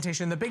our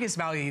presentation. The biggest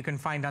value you can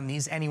find on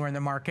these anywhere in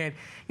the market.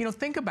 You know,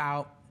 think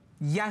about,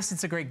 yes,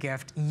 it's a great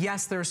gift.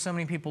 Yes, there are so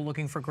many people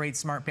looking for great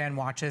smart band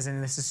watches,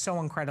 and this is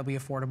so incredibly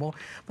affordable.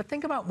 But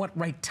think about what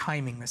right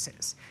timing this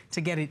is.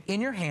 To get it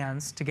in your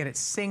hands, to get it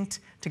synced,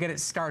 to get it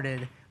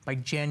started by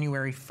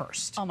January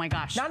 1st. Oh my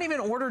gosh. Not even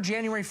order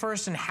January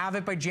 1st and have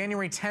it by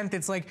January 10th.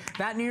 It's like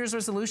that New Year's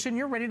resolution,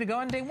 you're ready to go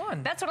on day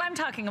one. That's what I'm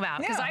talking about,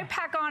 because Yeah. I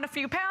pack on a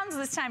few pounds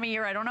this time of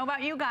year. I don't know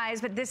about you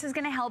guys, but this is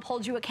gonna help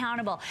hold you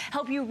accountable,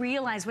 help you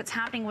realize what's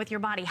happening with your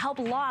body, help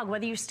log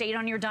whether you stayed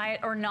on your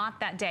diet or not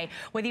that day,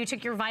 whether you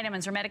took your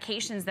vitamins or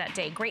medications that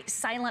day. Great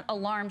silent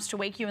alarms to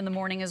wake you in the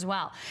morning as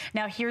well.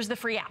 Now here's the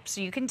free app. So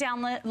you can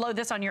download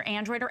this on your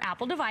Android or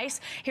Apple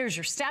device. Here's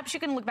your steps. You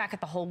can look back at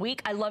the whole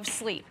week. I love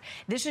sleep.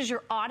 This is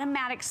your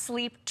automatic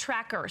sleep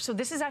tracker. So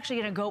this is actually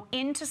going to go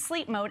into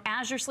sleep mode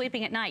as you're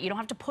sleeping at night. You don't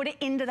have to put it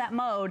into that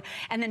mode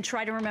and then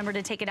try to remember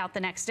to take it out the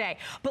next day.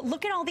 But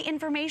look at all the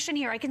information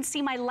here. I can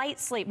see my light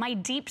sleep, my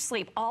deep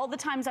sleep, all the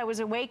times I was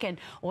awake, and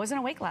I wasn't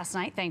awake last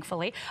night,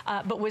 thankfully,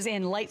 but was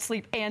in light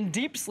sleep and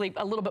deep sleep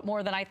a little bit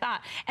more than I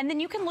thought. And then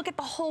you can look at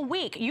the whole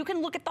week. You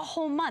can look at the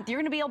whole month. You're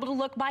going to be able to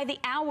look by the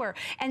hour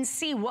and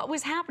see what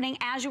was happening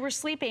as you were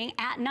sleeping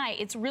at night.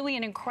 It's really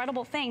an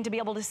incredible thing to be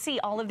able to see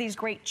all of these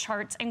great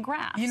charts and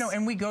graphs. You know,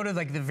 and we go to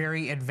like the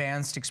very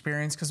advanced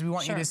experience because we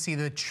want you to see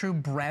the true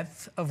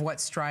breadth of what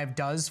Strive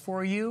does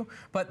for you.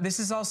 But this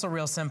is also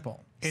real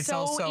simple. It's so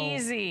also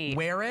easy.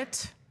 Wear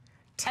it,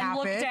 tap and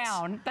look it,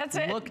 down. That's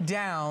it. Look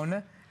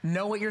down.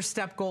 Know what your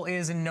step goal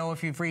is and know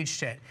if you've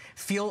reached it.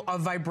 Feel a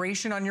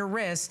vibration on your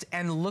wrist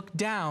and look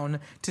down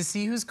to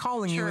see who's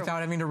calling you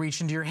without having to reach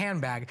into your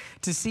handbag,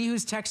 to see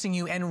who's texting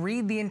you and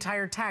read the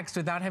entire text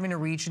without having to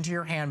reach into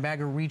your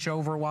handbag or reach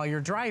over while you're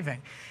driving.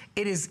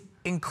 It is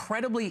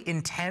incredibly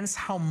intense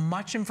how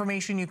much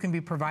information you can be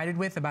provided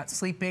with about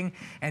sleeping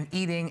and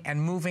eating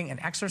and moving and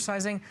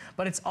exercising,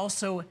 but it's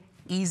also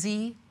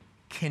easy,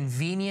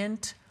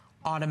 convenient,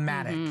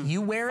 automatic.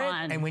 You wear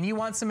it, and when you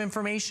want some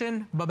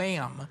information,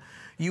 ba-bam.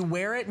 You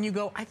wear it and you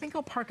go, I think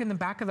I'll park in the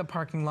back of the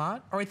parking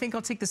lot, or I think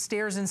I'll take the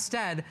stairs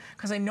instead,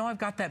 because I know I've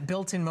got that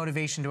built-in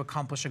motivation to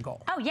accomplish a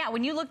goal. Oh yeah,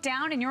 when you look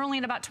down and you're only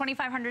at about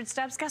 2,500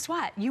 steps, guess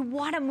what? You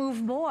want to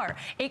move more.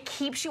 It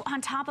keeps you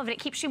on top of it. It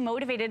keeps you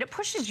motivated. It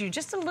pushes you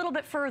just a little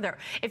bit further.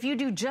 If you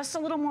do just a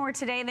little more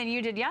today than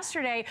you did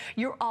yesterday,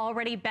 you're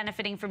already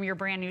benefiting from your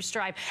brand new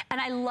Strive. And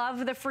I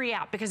love the free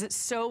app because it's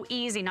so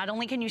easy. Not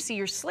only can you see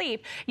your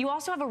sleep, you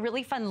also have a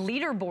really fun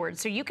leaderboard.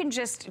 So you can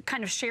just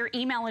kind of share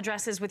email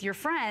addresses with your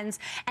friends,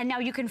 and now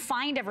you can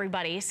find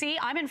everybody. See,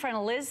 I'm in front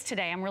of Liz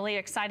today. I'm really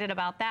excited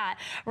about that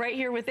right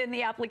here within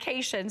the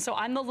application. So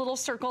I'm the little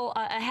circle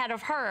ahead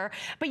of her,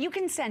 but you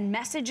can send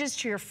messages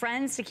to your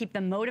friends to keep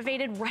them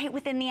motivated right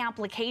within the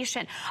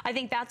application. I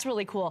think that's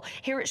really cool.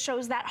 Here it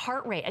shows that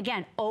heart rate.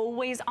 Again,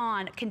 always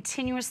on,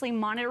 continuously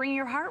monitoring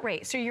your heart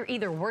rate. So you're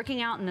either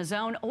working out in the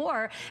zone,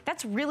 or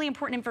that's really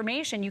important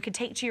information you could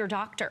take to your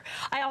doctor.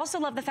 I also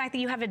love the fact that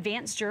you have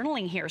advanced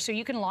journaling here. So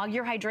you can log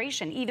your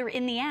hydration either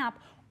in the app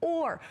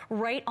or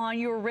right on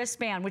your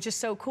wristband, which is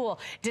so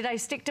cool. Did I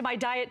stick to my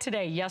diet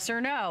today? Yes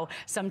or no?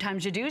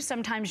 Sometimes you do,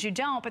 sometimes you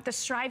don't, but the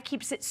Strive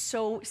keeps it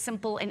so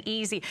simple and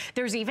easy.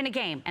 There's even a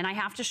game, and I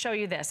have to show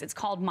you this. It's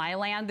called My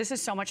Land. This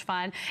is so much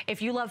fun.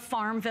 If you love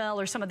Farmville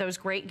or some of those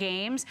great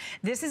games,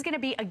 this is gonna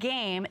be a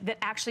game that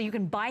actually you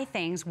can buy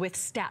things with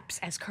steps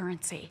as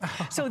currency.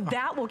 So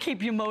that will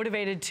keep you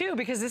motivated too,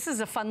 because this is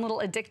a fun little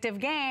addictive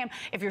game.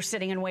 If you're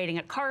sitting and waiting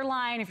at car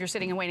line, if you're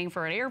sitting and waiting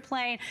for an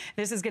airplane,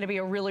 this is gonna be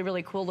a really,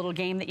 really cool little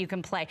game that you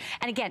can play.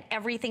 And again,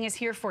 everything is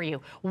here for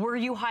you. Were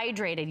you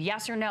hydrated?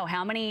 Yes or no?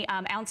 How many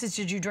ounces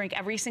did you drink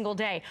every single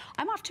day?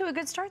 I'm off to a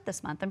good start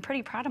this month. I'm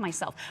pretty proud of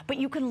myself. But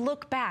you can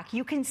look back,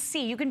 you can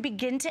see, you can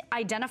begin to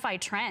identify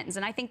trends.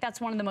 And I think that's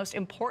one of the most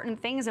important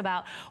things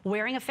about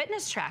wearing a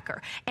fitness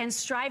tracker. And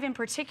Strive in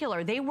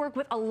particular, they work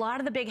with a lot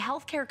of the big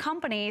healthcare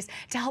companies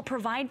to help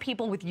provide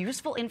people with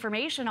useful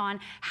information on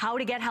how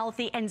to get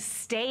healthy and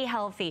stay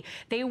healthy.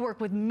 They work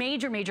with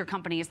major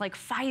companies like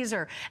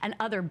Pfizer and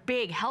other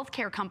big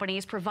healthcare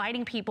companies,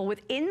 providing people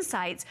with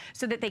insights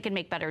so that they can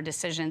make better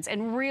decisions.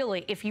 And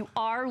really, if you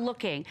are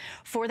looking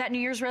for that New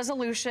Year's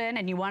resolution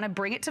and you want to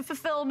bring it to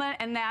fulfillment,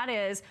 and that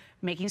is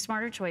making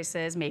smarter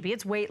choices, maybe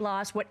it's weight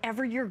loss,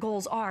 whatever your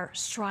goals are,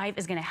 Strive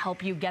is going to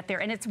help you get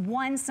there. And it's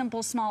one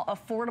simple, small,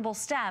 affordable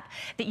step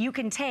that you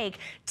can take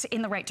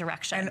in the right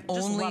direction. And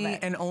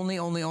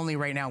only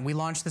right now. We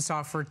launched this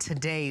offer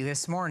today,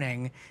 this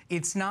morning.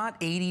 It's not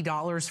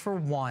 $80 for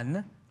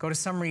one. Go to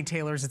some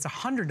retailers, it's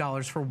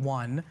 $100 for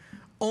one.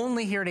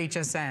 Only here at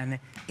HSN,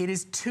 it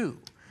is two.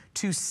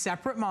 Two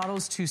separate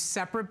models, two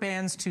separate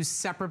bands, two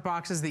separate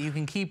boxes that you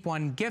can keep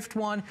one, gift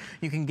one.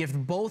 You can gift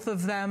both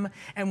of them.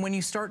 And when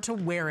you start to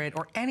wear it,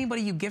 or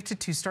anybody you gift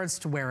it to starts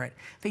to wear it,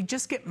 they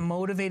just get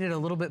motivated a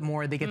little bit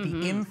more. They get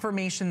the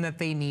information that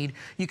they need.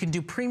 You can do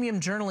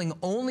premium journaling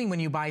only when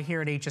you buy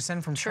here at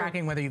HSN, from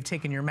tracking whether you've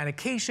taken your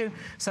medication,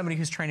 somebody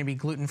who's trying to be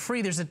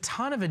gluten-free. There's a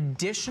ton of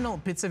additional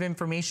bits of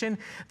information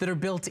that are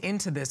built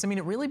into this. I mean,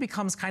 it really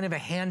becomes kind of a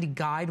handy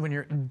guide when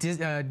you're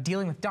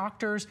dealing with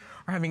doctors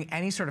or having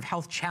any sort of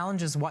health challenge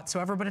challenges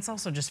whatsoever, but it's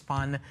also just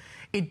fun.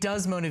 It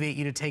does motivate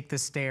you to take the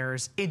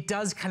stairs. It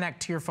does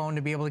connect to your phone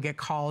to be able to get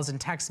calls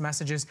and text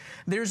messages.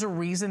 There's a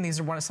reason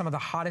these are some of the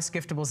hottest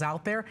giftables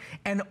out there,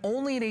 and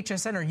only at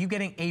HSN are you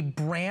getting a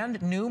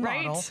brand new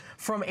model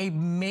from a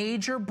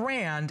major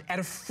brand at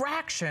a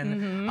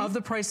fraction of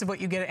the price of what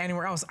you get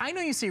anywhere else. I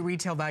know you see a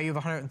retail value of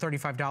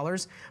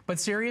 $135, but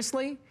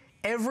seriously,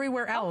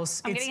 everywhere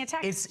else,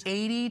 it's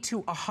 80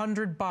 to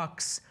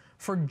 $100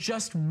 for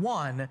just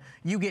one.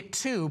 You get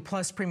two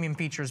plus premium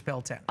features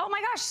built in. Oh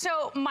my gosh,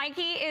 so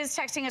Mikey is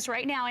texting us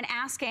right now and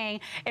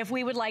asking if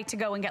we would like to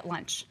go and get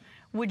lunch.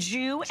 Would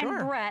you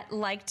and Brett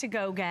like to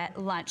go get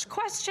lunch?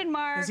 Question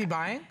mark. Is he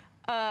buying?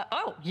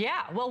 Oh,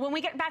 yeah. Well, when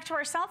we get back to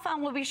our cell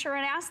phone, we'll be sure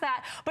and ask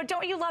that. But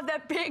don't you love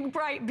that big,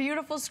 bright,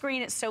 beautiful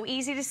screen? It's so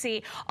easy to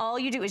see. All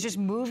you do is just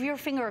move your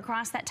finger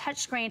across that touch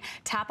screen,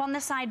 tap on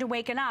the side to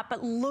waken up.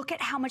 But look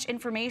at how much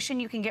information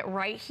you can get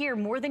right here,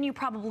 more than you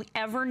probably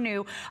ever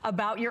knew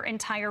about your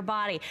entire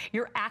body.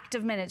 Your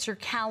active minutes, your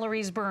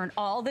calories burned,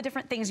 all the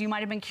different things you might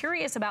have been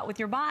curious about with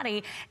your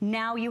body.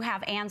 Now you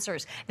have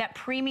answers. That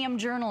premium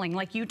journaling,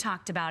 like you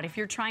talked about, if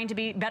you're trying to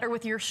be better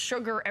with your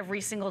sugar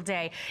every single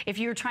day, if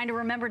you're trying to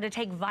remember to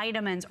take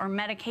vitamins or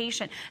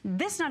medication.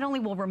 This not only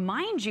will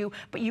remind you,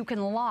 but you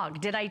can log,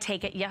 did I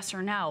take it, yes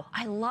or no?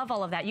 I love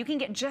all of that. You can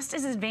get just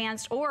as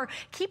advanced or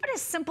keep it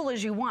as simple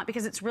as you want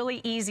because it's really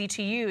easy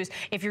to use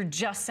if you're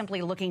just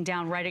simply looking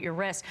down right at your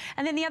wrist.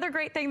 And then the other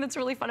great thing that's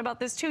really fun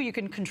about this too, you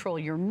can control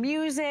your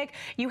music.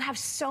 You have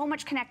so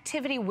much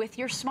connectivity with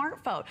your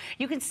smartphone.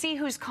 You can see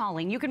who's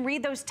calling. You can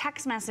read those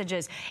text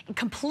messages,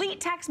 complete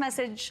text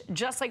message,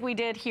 just like we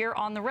did here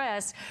on the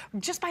wrist,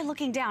 just by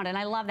looking down. And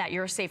I love that.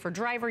 You're a safer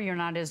driver. You're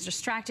not as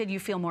distracted. You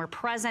feel more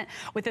present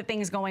with the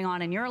things going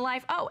on in your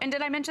life. Oh, and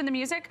did I mention the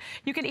music?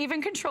 You can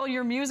even control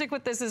your music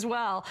with this as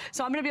well.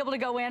 So I'm going to be able to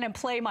go in and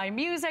play my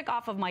music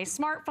off of my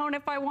smartphone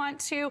if I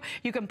want to.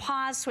 You can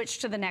pause, switch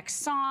to the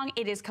next song.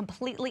 It is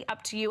completely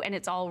up to you, and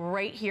it's all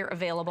right here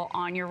available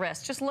on your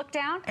wrist. Just look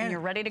down and you're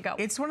ready to go.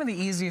 It's one of the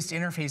easiest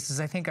interfaces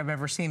I think I've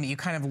ever seen, that you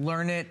kind of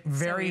learn it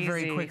very,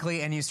 very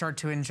quickly and you start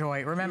to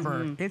enjoy.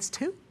 Remember, it's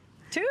two.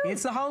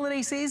 It's the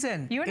holiday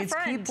season. You and a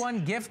friend. It's keep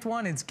one, gift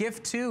one. It's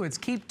gift two. It's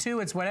keep two.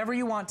 It's whatever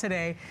you want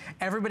today.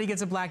 Everybody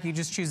gets a black. You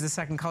just choose the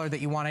second color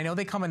that you want. I know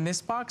they come in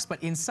this box,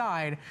 but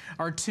inside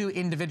are two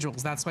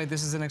individuals. That's why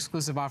this is an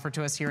exclusive offer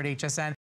to us here at HSN.